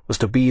notion was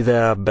to be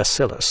their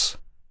bacillus.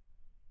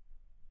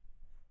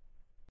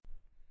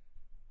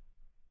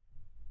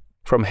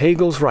 From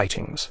Hegel's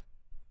writings.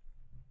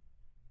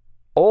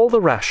 All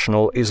the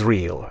rational is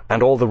real,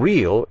 and all the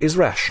real is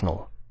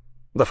rational.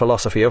 The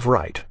Philosophy of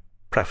Right.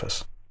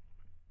 Preface.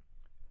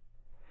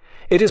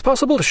 It is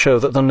possible to show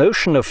that the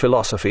notion of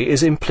philosophy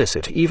is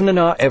implicit even in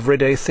our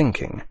everyday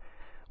thinking.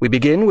 We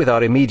begin with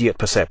our immediate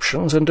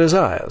perceptions and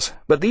desires,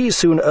 but these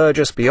soon urge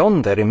us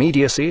beyond their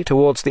immediacy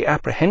towards the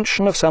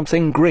apprehension of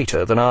something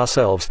greater than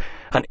ourselves,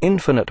 an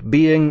infinite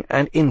being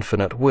and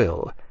infinite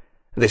will.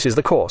 This is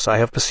the course I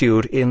have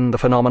pursued in The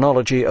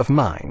Phenomenology of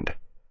Mind.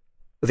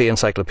 The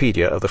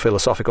Encyclopedia of the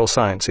Philosophical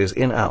Sciences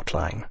in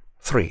Outline.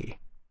 3.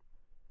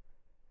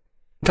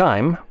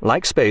 Time,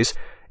 like space,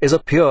 is a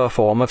pure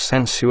form of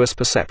sensuous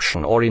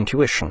perception or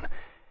intuition.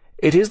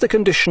 It is the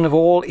condition of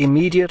all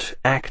immediate,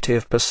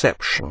 active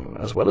perception,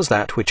 as well as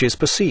that which is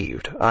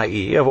perceived,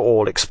 i.e., of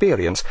all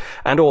experience,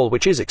 and all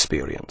which is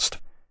experienced.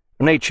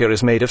 Nature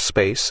is made of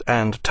space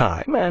and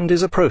time, and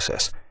is a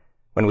process.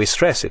 When we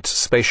stress its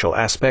spatial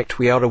aspect,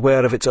 we are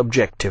aware of its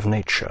objective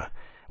nature.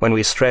 When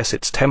we stress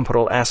its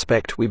temporal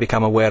aspect, we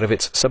become aware of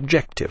its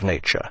subjective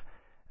nature.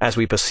 As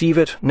we perceive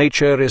it,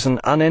 nature is an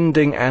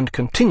unending and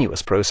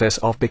continuous process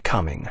of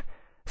becoming.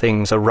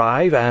 Things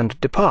arrive and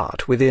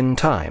depart within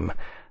time.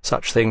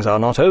 Such things are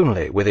not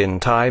only within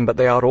time, but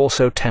they are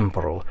also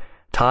temporal.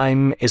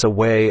 Time is a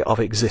way of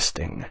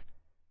existing.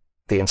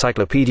 The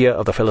Encyclopedia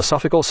of the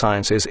Philosophical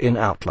Sciences in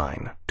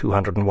Outline,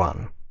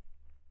 201.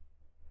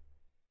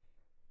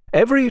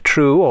 Every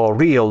true or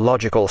real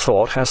logical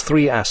thought has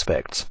three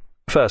aspects.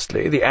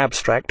 Firstly, the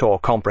abstract or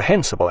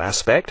comprehensible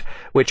aspect,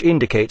 which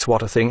indicates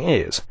what a thing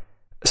is.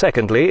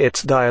 Secondly,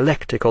 its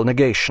dialectical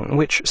negation,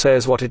 which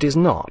says what it is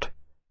not.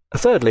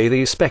 Thirdly,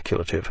 the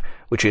speculative,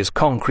 which is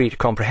concrete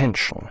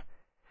comprehension.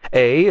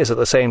 A is at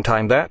the same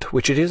time that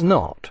which it is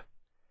not.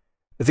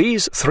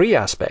 These three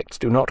aspects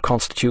do not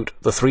constitute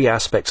the three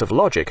aspects of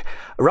logic.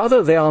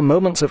 Rather, they are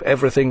moments of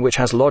everything which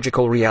has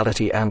logical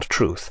reality and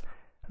truth.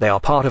 They are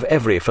part of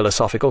every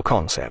philosophical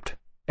concept.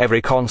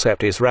 Every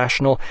concept is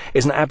rational,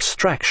 is an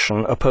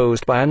abstraction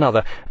opposed by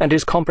another, and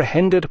is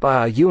comprehended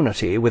by a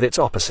unity with its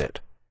opposite.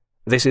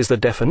 This is the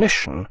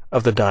definition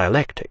of the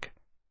dialectic.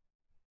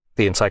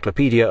 The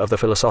Encyclopedia of the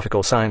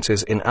Philosophical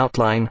Sciences in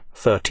Outline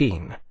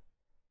 13.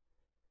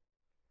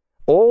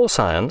 All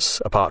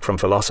science, apart from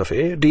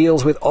philosophy,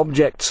 deals with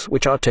objects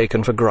which are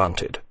taken for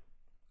granted.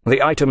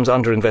 The items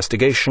under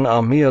investigation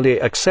are merely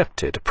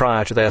accepted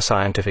prior to their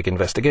scientific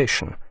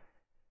investigation.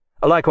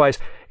 Likewise,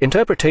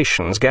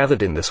 interpretations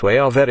gathered in this way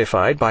are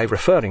verified by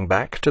referring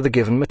back to the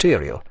given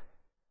material.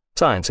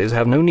 Sciences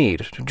have no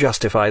need to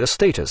justify the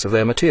status of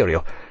their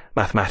material.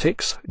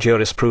 Mathematics,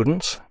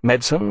 jurisprudence,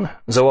 medicine,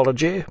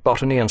 zoology,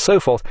 botany, and so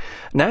forth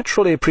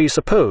naturally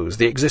presuppose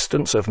the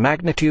existence of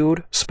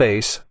magnitude,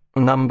 space,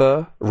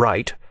 number,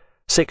 right,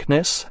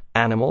 sickness,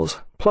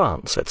 animals,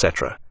 plants,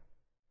 etc.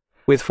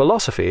 With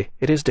philosophy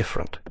it is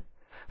different.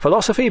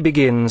 Philosophy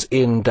begins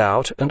in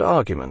doubt and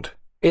argument.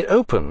 It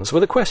opens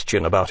with a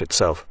question about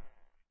itself.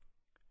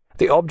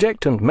 The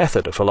object and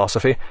method of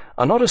philosophy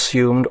are not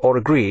assumed or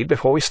agreed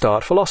before we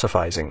start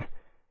philosophizing.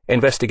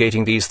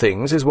 Investigating these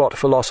things is what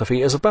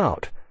philosophy is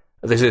about.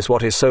 This is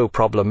what is so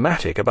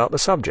problematic about the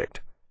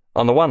subject.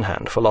 On the one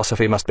hand,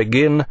 philosophy must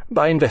begin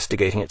by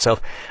investigating itself,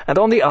 and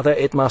on the other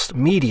it must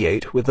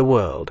mediate with the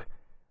world.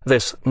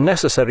 This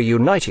necessary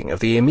uniting of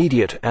the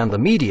immediate and the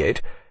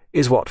mediate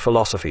is what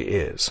philosophy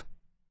is.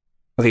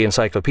 The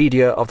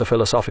Encyclopedia of the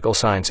Philosophical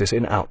Sciences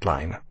in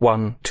Outline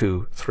 1,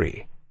 2,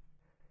 3.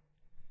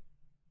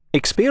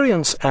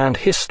 Experience and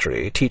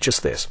history teach us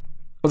this,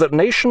 that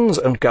nations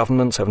and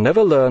governments have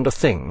never learned a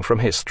thing from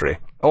history,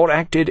 or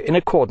acted in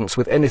accordance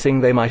with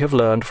anything they might have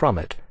learned from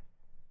it.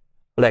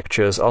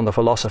 Lectures on the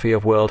Philosophy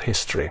of World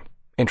History.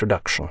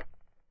 Introduction.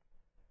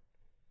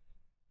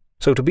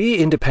 So to be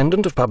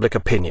independent of public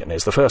opinion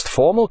is the first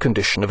formal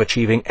condition of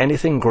achieving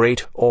anything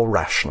great or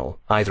rational,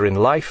 either in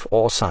life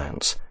or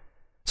science.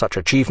 Such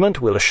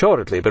achievement will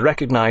assuredly be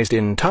recognized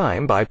in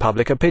time by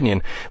public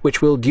opinion,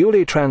 which will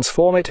duly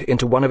transform it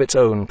into one of its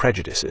own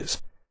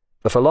prejudices.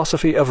 The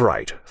Philosophy of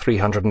Right,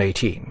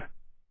 318.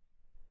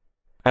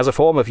 As a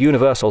form of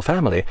universal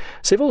family,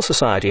 civil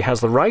society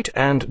has the right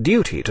and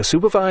duty to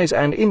supervise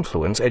and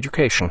influence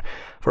education,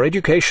 for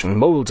education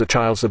molds a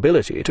child's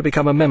ability to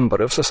become a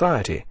member of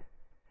society.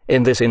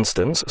 In this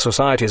instance,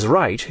 society's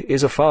right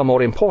is of far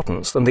more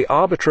importance than the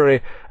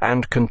arbitrary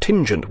and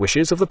contingent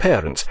wishes of the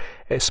parents,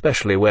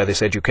 especially where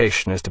this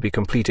education is to be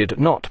completed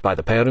not by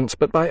the parents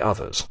but by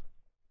others.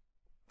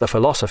 The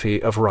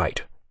Philosophy of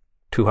Right,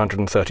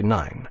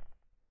 239.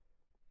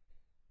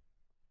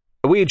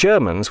 We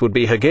Germans would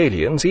be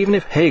Hegelians even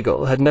if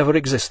Hegel had never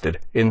existed,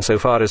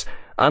 insofar as,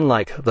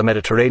 unlike the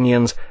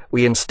Mediterraneans,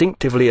 we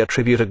instinctively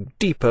attribute a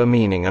deeper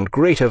meaning and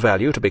greater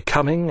value to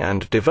becoming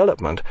and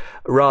development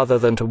rather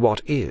than to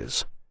what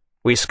is.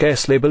 We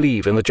scarcely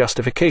believe in the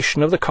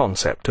justification of the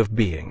concept of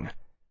being.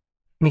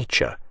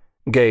 Nietzsche,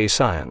 Gay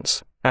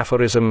Science,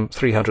 Aphorism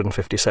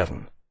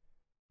 357.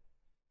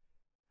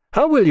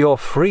 How will your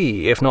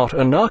free, if not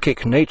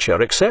anarchic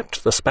nature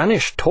accept the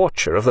Spanish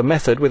torture of the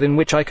method within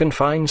which I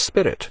confine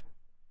spirit?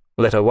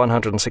 Letter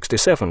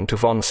 167 to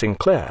von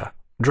Sinclair,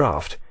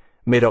 draft,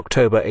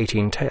 mid-October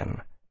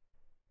 1810.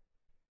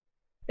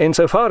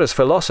 Insofar as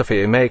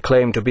philosophy may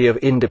claim to be of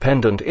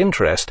independent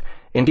interest,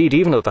 indeed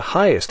even of the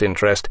highest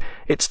interest,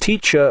 its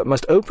teacher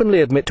must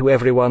openly admit to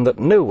everyone that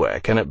nowhere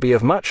can it be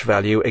of much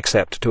value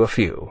except to a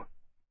few.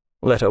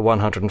 Letter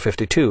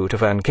 152 to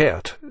Van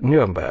Kert,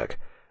 Nuremberg,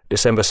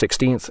 December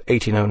 16,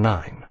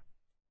 1809.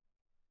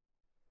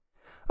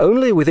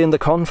 Only within the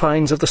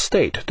confines of the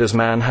state does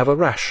man have a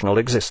rational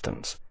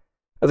existence.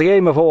 The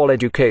aim of all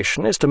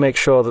education is to make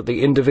sure that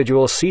the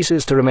individual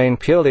ceases to remain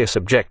purely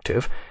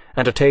subjective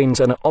and attains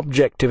an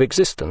objective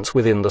existence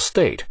within the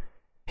state.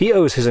 He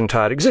owes his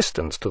entire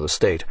existence to the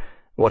state.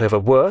 Whatever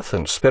worth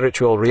and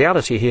spiritual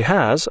reality he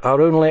has are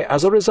only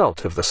as a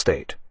result of the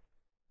state.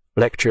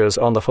 Lectures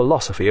on the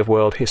Philosophy of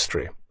World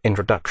History.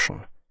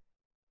 Introduction.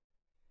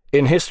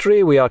 In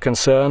history we are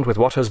concerned with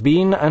what has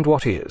been and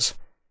what is.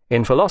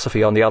 In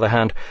philosophy, on the other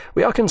hand,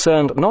 we are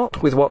concerned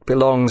not with what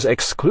belongs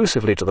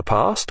exclusively to the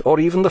past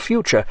or even the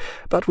future,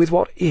 but with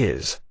what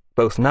is,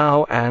 both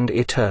now and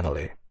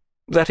eternally.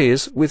 That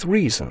is, with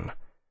reason.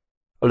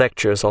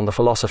 Lectures on the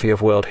Philosophy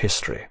of World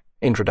History.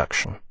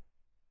 Introduction.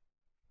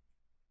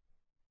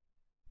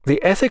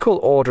 The ethical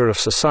order of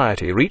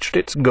society reached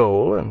its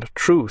goal and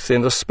truth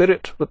in the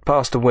spirit that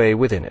passed away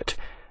within it,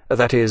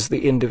 that is,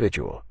 the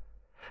individual.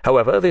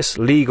 However, this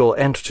legal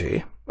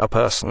entity, a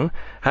person,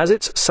 has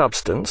its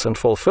substance and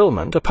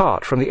fulfillment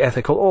apart from the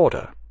ethical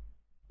order.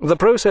 The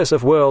process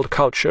of world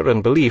culture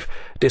and belief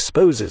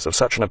disposes of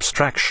such an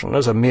abstraction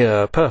as a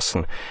mere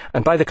person,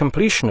 and by the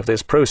completion of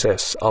this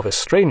process of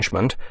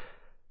estrangement,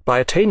 by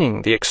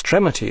attaining the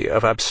extremity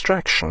of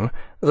abstraction,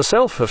 the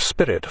self of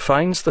spirit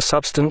finds the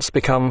substance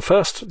become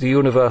first the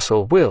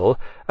universal will,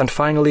 and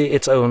finally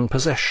its own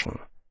possession.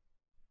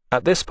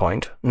 At this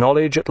point,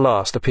 knowledge at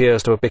last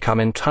appears to have become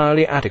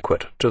entirely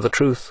adequate to the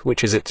truth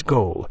which is its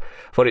goal,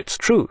 for its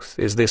truth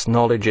is this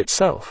knowledge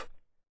itself.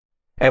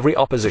 Every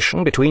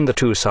opposition between the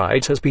two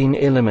sides has been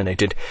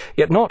eliminated,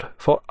 yet not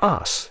for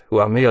us, who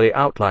are merely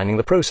outlining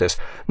the process,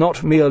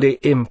 not merely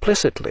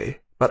implicitly,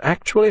 but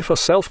actually for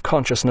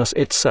self-consciousness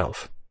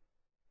itself.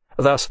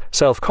 Thus,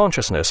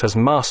 self-consciousness has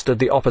mastered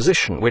the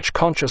opposition which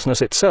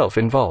consciousness itself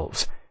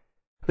involves.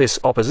 This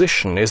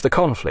opposition is the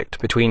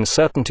conflict between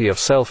certainty of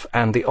self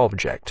and the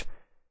object.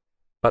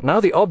 But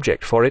now the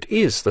object for it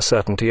is the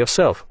certainty of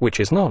self, which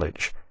is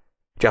knowledge.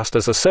 Just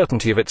as the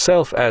certainty of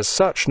itself as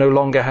such no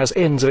longer has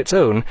ends of its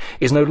own,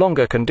 is no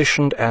longer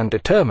conditioned and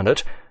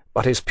determinate,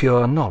 but is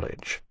pure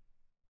knowledge.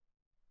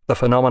 The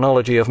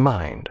Phenomenology of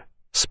Mind,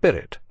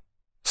 Spirit,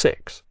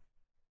 6.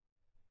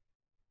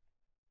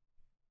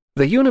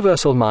 The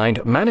universal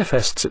mind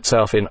manifests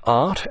itself in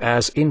art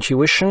as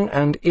intuition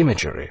and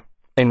imagery.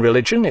 In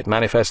religion it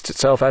manifests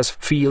itself as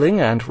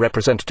feeling and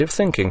representative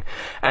thinking,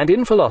 and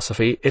in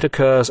philosophy it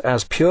occurs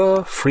as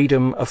pure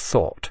freedom of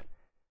thought.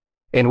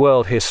 In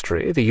world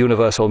history, the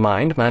universal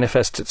mind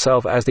manifests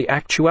itself as the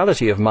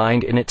actuality of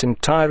mind in its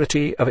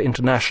entirety of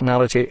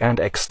internationality and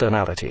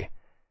externality.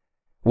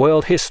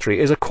 World history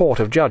is a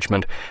court of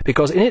judgment,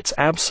 because in its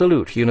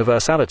absolute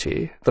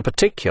universality, the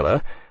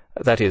particular,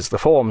 that is, the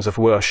forms of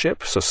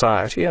worship,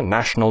 society, and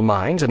national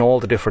minds in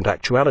all the different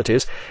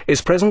actualities,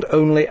 is present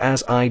only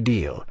as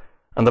ideal,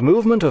 and the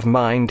movement of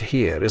mind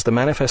here is the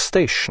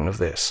manifestation of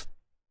this.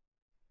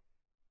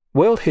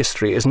 World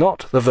history is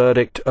not the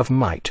verdict of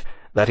might,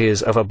 that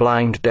is, of a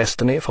blind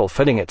destiny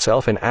fulfilling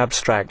itself in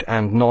abstract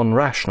and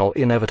non-rational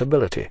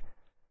inevitability.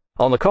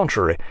 On the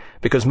contrary,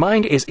 because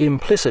mind is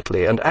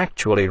implicitly and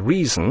actually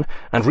reason,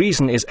 and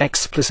reason is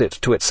explicit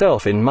to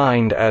itself in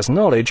mind as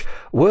knowledge,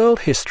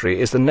 world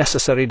history is the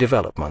necessary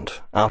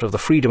development, out of the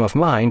freedom of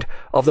mind,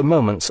 of the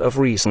moments of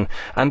reason,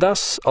 and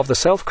thus of the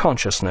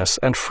self-consciousness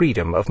and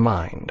freedom of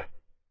mind.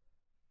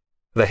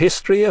 The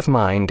history of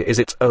mind is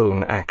its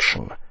own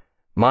action.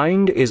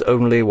 Mind is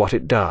only what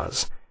it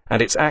does,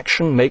 and its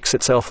action makes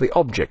itself the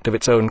object of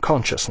its own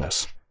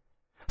consciousness.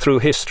 Through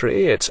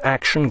history, its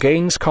action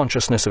gains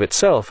consciousness of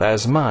itself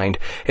as mind.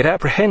 It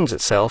apprehends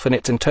itself in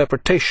its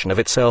interpretation of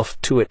itself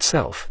to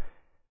itself.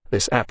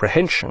 This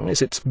apprehension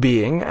is its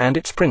being and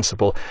its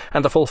principle,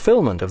 and the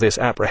fulfillment of this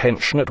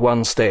apprehension at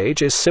one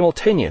stage is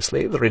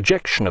simultaneously the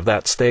rejection of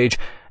that stage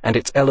and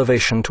its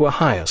elevation to a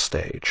higher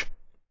stage.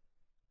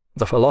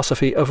 The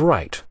Philosophy of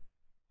Right,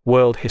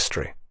 World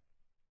History.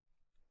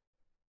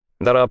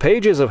 There are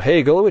pages of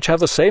Hegel which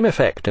have the same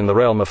effect in the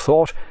realm of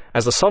thought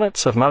as the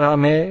sonnets of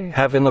Mallarmé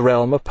have in the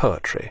realm of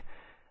poetry.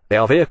 They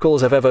are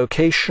vehicles of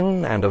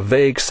evocation and of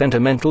vague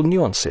sentimental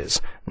nuances,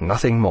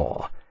 nothing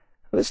more.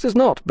 This does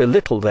not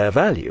belittle their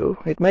value,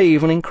 it may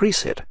even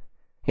increase it.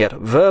 Yet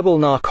verbal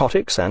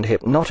narcotics and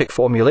hypnotic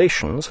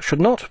formulations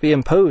should not be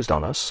imposed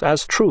on us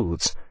as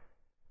truths.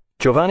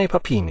 Giovanni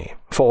Papini,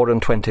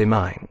 24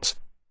 Minds.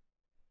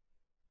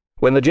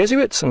 When the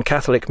Jesuits and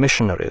Catholic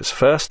missionaries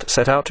first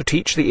set out to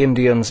teach the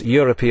Indians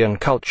European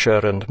culture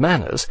and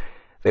manners,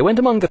 they went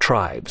among the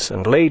tribes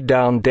and laid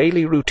down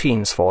daily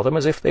routines for them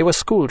as if they were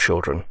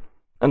schoolchildren,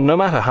 and no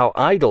matter how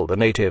idle the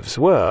natives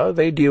were,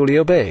 they duly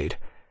obeyed.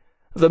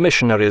 The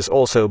missionaries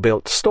also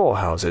built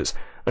storehouses,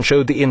 and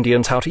showed the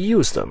Indians how to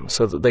use them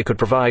so that they could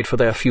provide for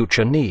their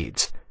future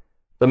needs.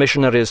 The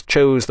missionaries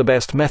chose the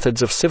best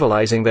methods of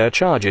civilizing their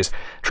charges,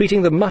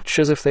 treating them much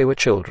as if they were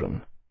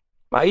children.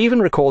 I even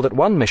recall that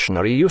one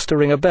missionary used to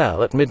ring a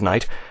bell at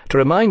midnight to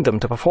remind them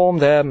to perform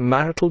their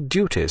marital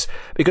duties,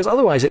 because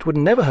otherwise it would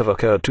never have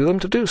occurred to them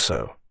to do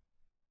so.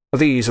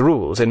 These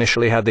rules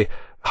initially had the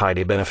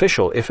highly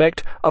beneficial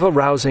effect of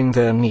arousing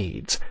their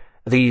needs,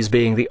 these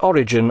being the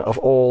origin of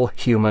all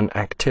human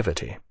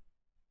activity.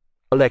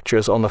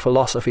 Lectures on the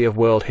Philosophy of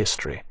World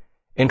History.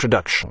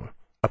 Introduction.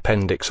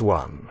 Appendix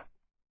 1.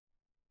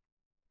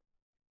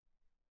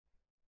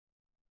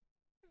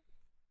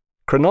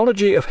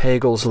 Chronology of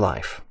Hegel's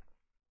life.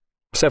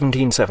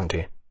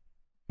 1770.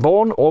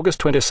 Born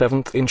August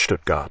 27th in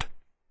Stuttgart.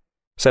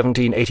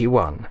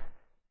 1781.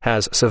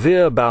 Has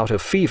severe bout of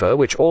fever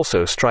which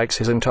also strikes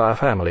his entire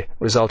family,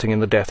 resulting in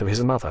the death of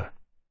his mother.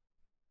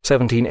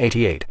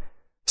 1788.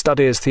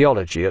 Studies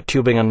theology at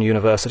Tübingen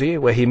University,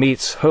 where he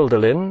meets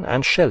Hölderlin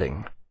and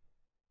Schelling.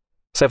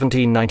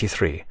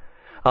 1793.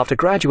 After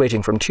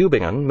graduating from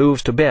Tübingen,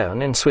 moves to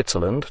Bern in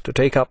Switzerland to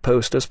take up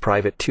post as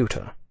private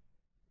tutor.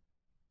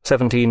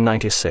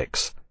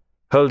 1796.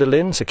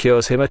 Hölderlin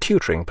secures him a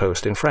tutoring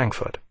post in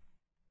Frankfurt.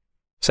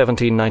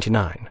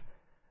 1799.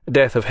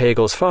 Death of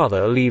Hegel's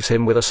father leaves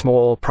him with a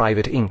small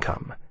private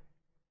income.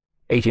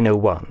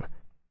 1801.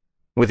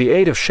 With the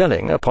aid of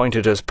Schelling,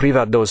 appointed as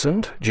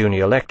Privatdozent,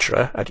 junior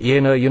lecturer, at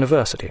Jena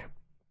University.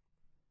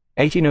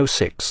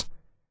 1806.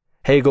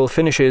 Hegel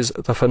finishes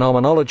The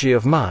Phenomenology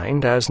of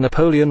Mind as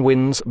Napoleon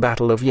wins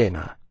Battle of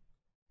Jena.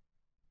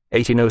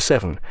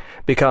 1807.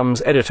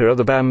 Becomes editor of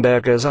the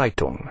Bamberger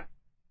Zeitung.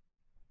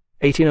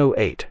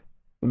 1808.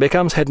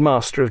 Becomes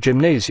headmaster of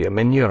gymnasium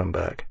in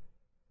Nuremberg.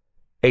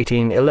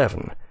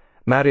 1811.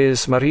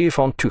 Marries Marie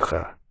von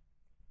Tucher.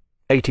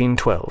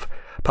 1812.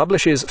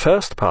 Publishes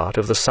first part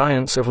of The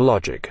Science of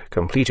Logic,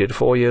 completed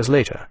 4 years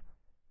later.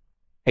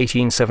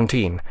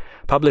 1817.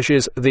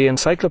 Publishes the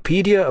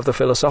Encyclopedia of the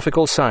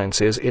Philosophical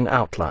Sciences in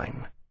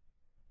outline.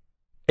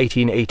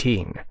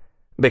 1818.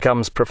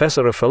 Becomes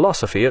Professor of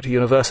Philosophy at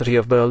University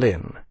of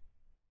Berlin.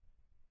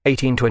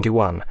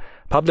 1821.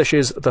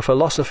 Publishes The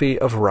Philosophy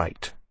of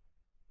Right.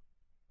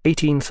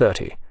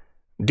 1830.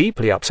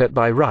 Deeply upset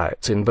by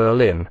riots in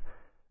Berlin.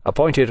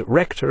 Appointed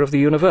Rector of the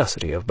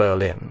University of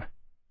Berlin.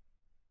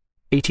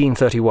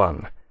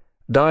 1831.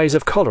 Dies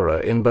of cholera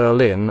in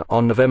Berlin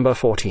on November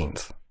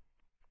 14th.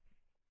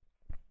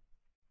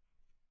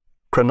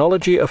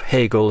 Chronology of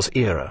Hegel's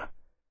era.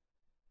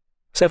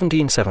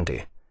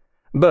 1770.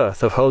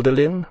 Birth of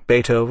Hölderlin,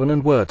 Beethoven,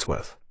 and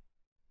Wordsworth.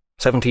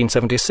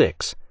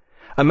 1776.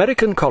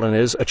 American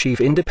colonies achieve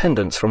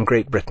independence from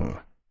Great Britain.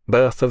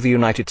 Birth of the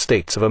United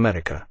States of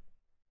America.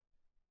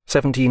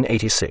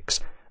 1786.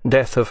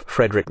 Death of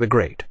Friedrich the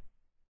Great.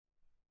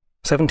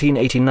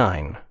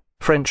 1789.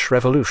 French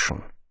Revolution.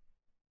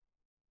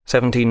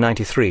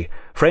 1793.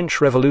 French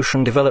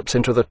Revolution develops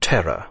into the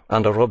Terror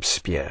under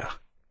Robespierre.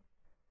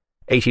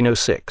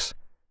 1806.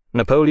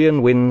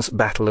 Napoleon wins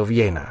Battle of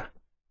Jena.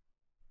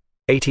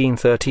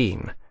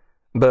 1813.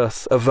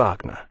 Birth of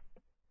Wagner.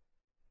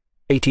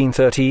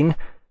 1813.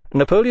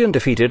 Napoleon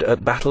defeated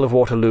at Battle of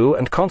Waterloo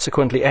and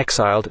consequently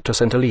exiled to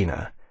St.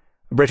 Helena.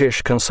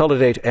 British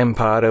consolidate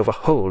empire over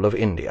whole of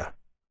India.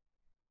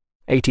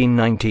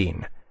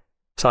 1819.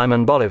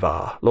 Simon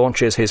Bolivar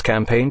launches his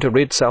campaign to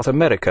rid South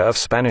America of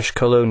Spanish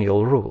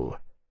colonial rule.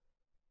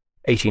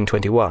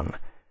 1821.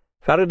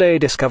 Faraday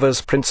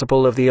discovers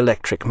principle of the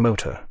electric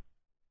motor.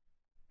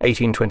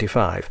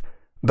 1825.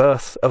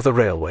 Birth of the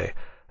railway.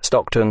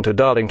 Stockton to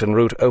Darlington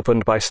route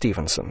opened by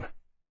Stephenson.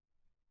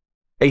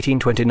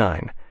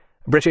 1829.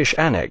 British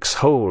annex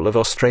whole of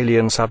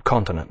Australian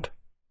subcontinent.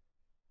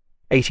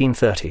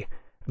 1830.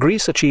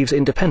 Greece achieves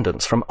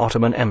independence from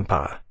Ottoman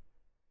Empire.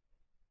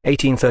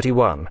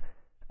 1831.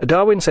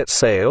 Darwin sets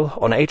sail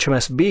on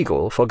HMS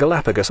Beagle for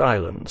Galapagos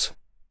Islands.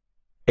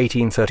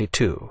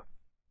 1832.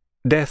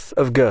 Death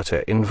of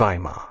Goethe in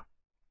Weimar.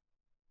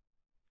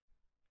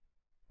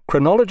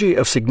 Chronology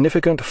of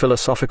significant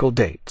philosophical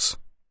dates.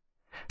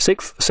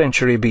 6th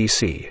century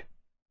BC.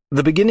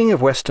 The beginning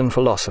of Western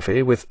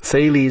philosophy with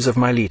Thales of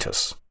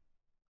Miletus.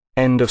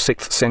 End of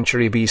 6th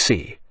century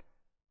BC.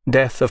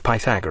 Death of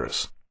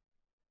Pythagoras.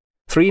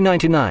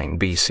 399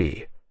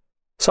 BC.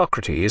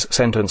 Socrates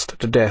sentenced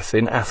to death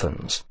in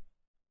Athens.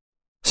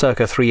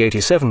 Circa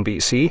 387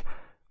 BC.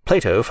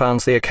 Plato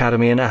founds the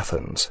Academy in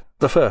Athens,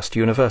 the first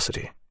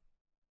university.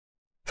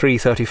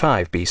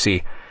 335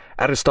 BC.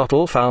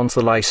 Aristotle founds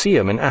the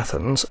Lyceum in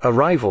Athens, a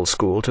rival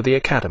school to the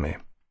Academy.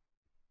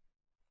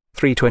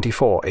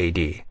 324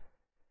 AD.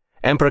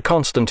 Emperor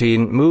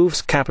Constantine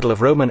moves capital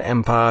of Roman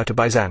Empire to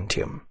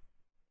Byzantium.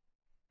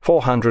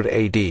 400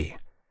 AD.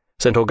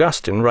 St.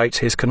 Augustine writes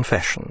his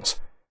Confessions,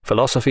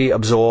 philosophy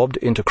absorbed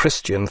into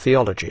Christian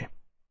theology.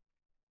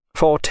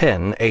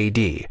 410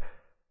 AD.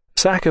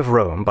 Sack of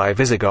Rome by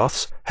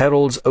Visigoths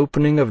heralds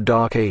opening of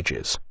Dark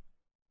Ages.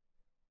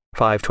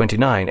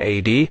 529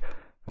 AD.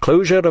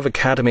 Closure of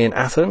Academy in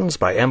Athens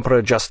by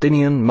Emperor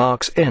Justinian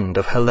marks end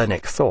of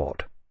Hellenic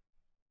thought.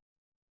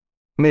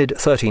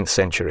 Mid-13th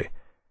century.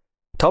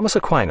 Thomas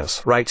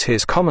Aquinas writes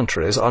his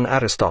Commentaries on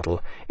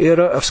Aristotle,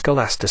 era of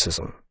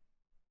scholasticism.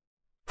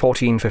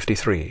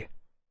 1453.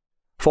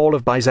 Fall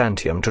of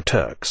Byzantium to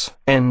Turks,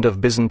 end of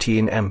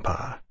Byzantine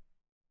Empire.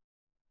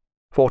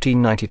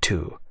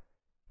 1492.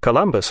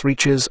 Columbus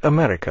reaches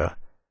America.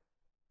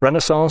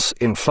 Renaissance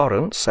in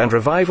Florence and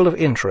revival of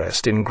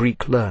interest in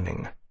Greek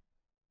learning.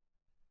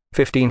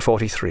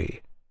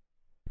 1543.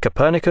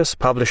 Copernicus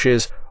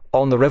publishes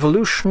On the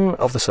Revolution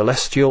of the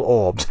Celestial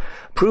Orbs,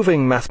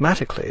 proving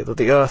mathematically that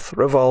the Earth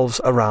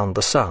revolves around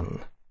the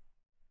Sun.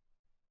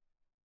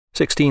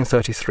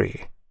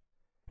 1633.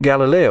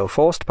 Galileo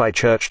forced by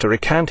Church to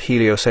recant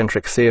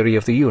heliocentric theory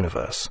of the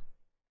universe.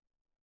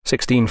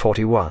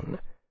 1641.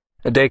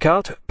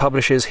 Descartes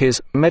publishes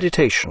his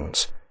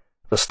Meditations,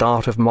 the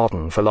start of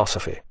modern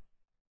philosophy.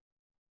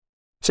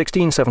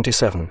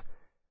 1677.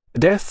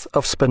 Death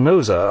of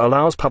Spinoza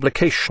allows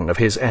publication of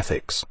his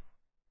Ethics.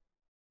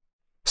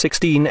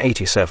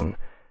 1687.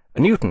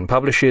 Newton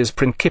publishes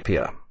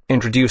Principia,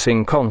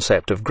 introducing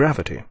concept of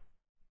gravity.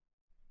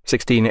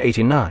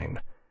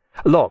 1689.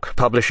 Locke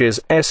publishes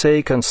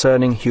Essay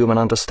Concerning Human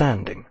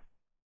Understanding,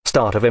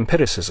 start of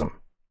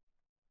empiricism.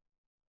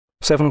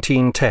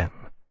 1710.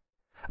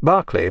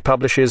 Berkeley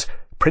publishes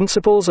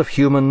Principles of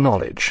Human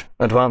Knowledge,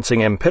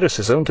 advancing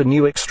empiricism to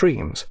new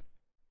extremes.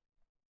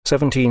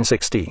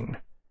 1716.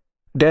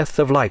 Death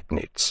of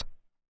Leibniz.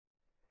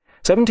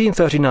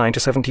 1739 to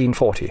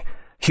 1740.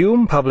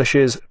 Hume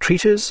publishes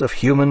Treatise of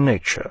Human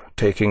Nature,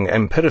 taking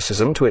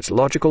empiricism to its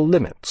logical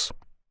limits.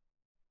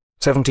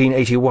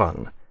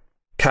 1781.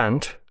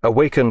 Kant,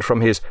 awakened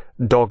from his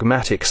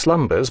dogmatic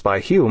slumbers by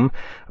Hume,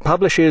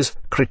 publishes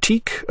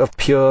Critique of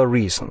Pure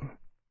Reason.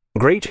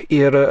 Great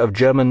era of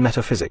German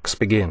metaphysics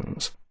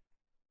begins.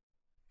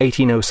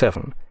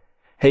 1807.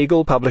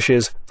 Hegel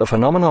publishes The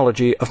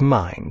Phenomenology of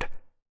Mind,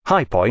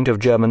 high point of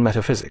German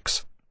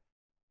metaphysics.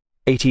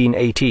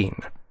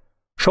 1818.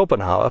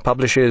 Schopenhauer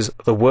publishes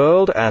The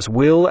World as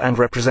Will and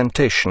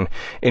Representation,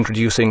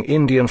 Introducing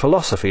Indian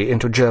Philosophy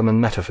into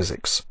German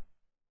Metaphysics.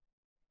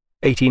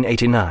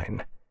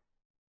 1889.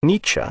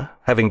 Nietzsche,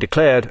 having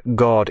declared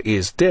God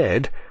is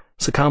dead,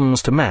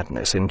 succumbs to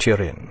madness in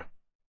Turin.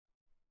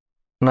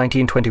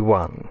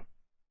 1921.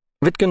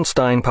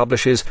 Wittgenstein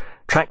publishes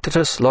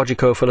Tractatus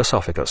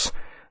Logico-Philosophicus,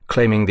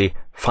 claiming the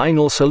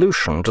final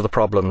solution to the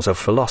problems of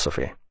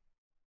philosophy.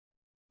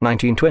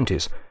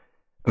 1920s.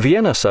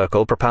 Vienna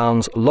Circle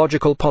propounds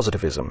logical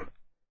positivism.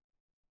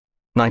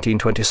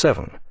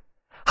 1927.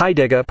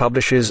 Heidegger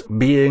publishes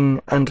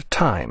Being and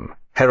Time,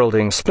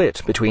 heralding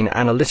split between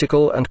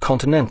analytical and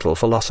continental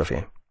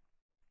philosophy.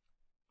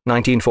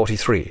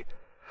 1943.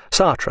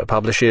 Sartre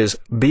publishes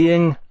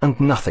Being and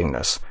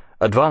Nothingness,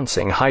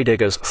 advancing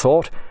Heidegger's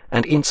thought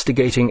and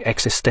instigating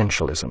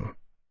existentialism.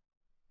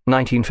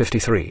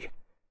 1953.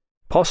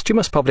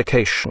 Posthumous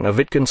publication of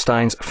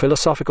Wittgenstein's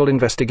Philosophical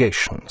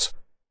Investigations.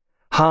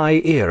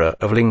 High era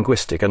of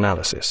linguistic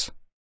analysis.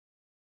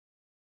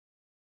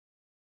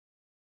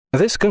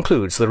 This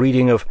concludes the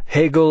reading of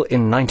Hegel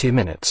in 90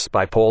 Minutes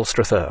by Paul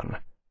Strathern.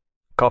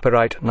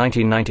 Copyright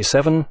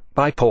 1997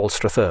 by Paul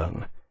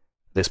Strathern.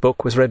 This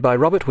book was read by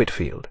Robert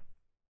Whitfield.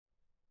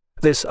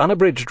 This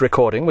unabridged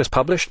recording was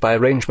published by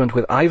arrangement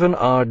with Ivan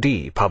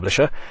R.D.,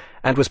 publisher,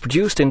 and was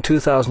produced in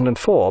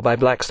 2004 by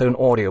Blackstone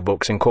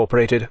Audiobooks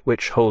Incorporated,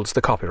 which holds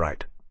the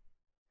copyright.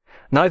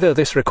 Neither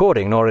this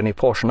recording nor any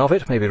portion of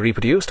it may be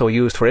reproduced or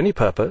used for any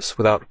purpose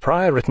without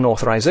prior written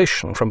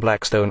authorization from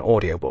Blackstone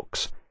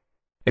Audiobooks.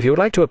 If you would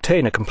like to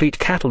obtain a complete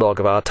catalogue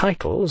of our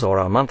titles or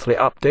our monthly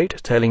update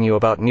telling you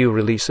about new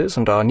releases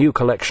and our new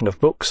collection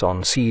of books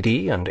on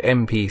CD and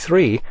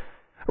MP3,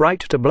 write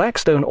to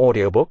Blackstone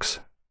Audiobooks,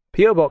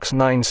 P.O. Box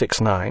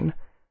 969,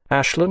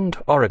 Ashland,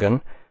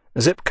 Oregon,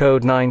 zip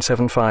code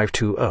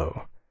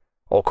 97520,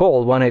 or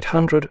call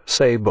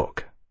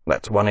 1-800-SAY-BOOK.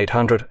 That's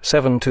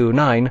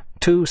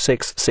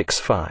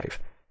 1-800-729-2665.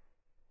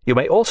 You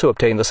may also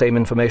obtain the same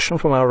information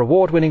from our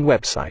award-winning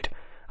website.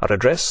 Our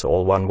address,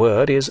 all one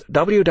word, is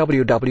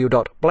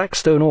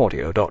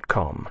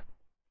www.blackstoneaudio.com.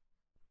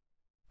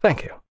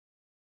 Thank you.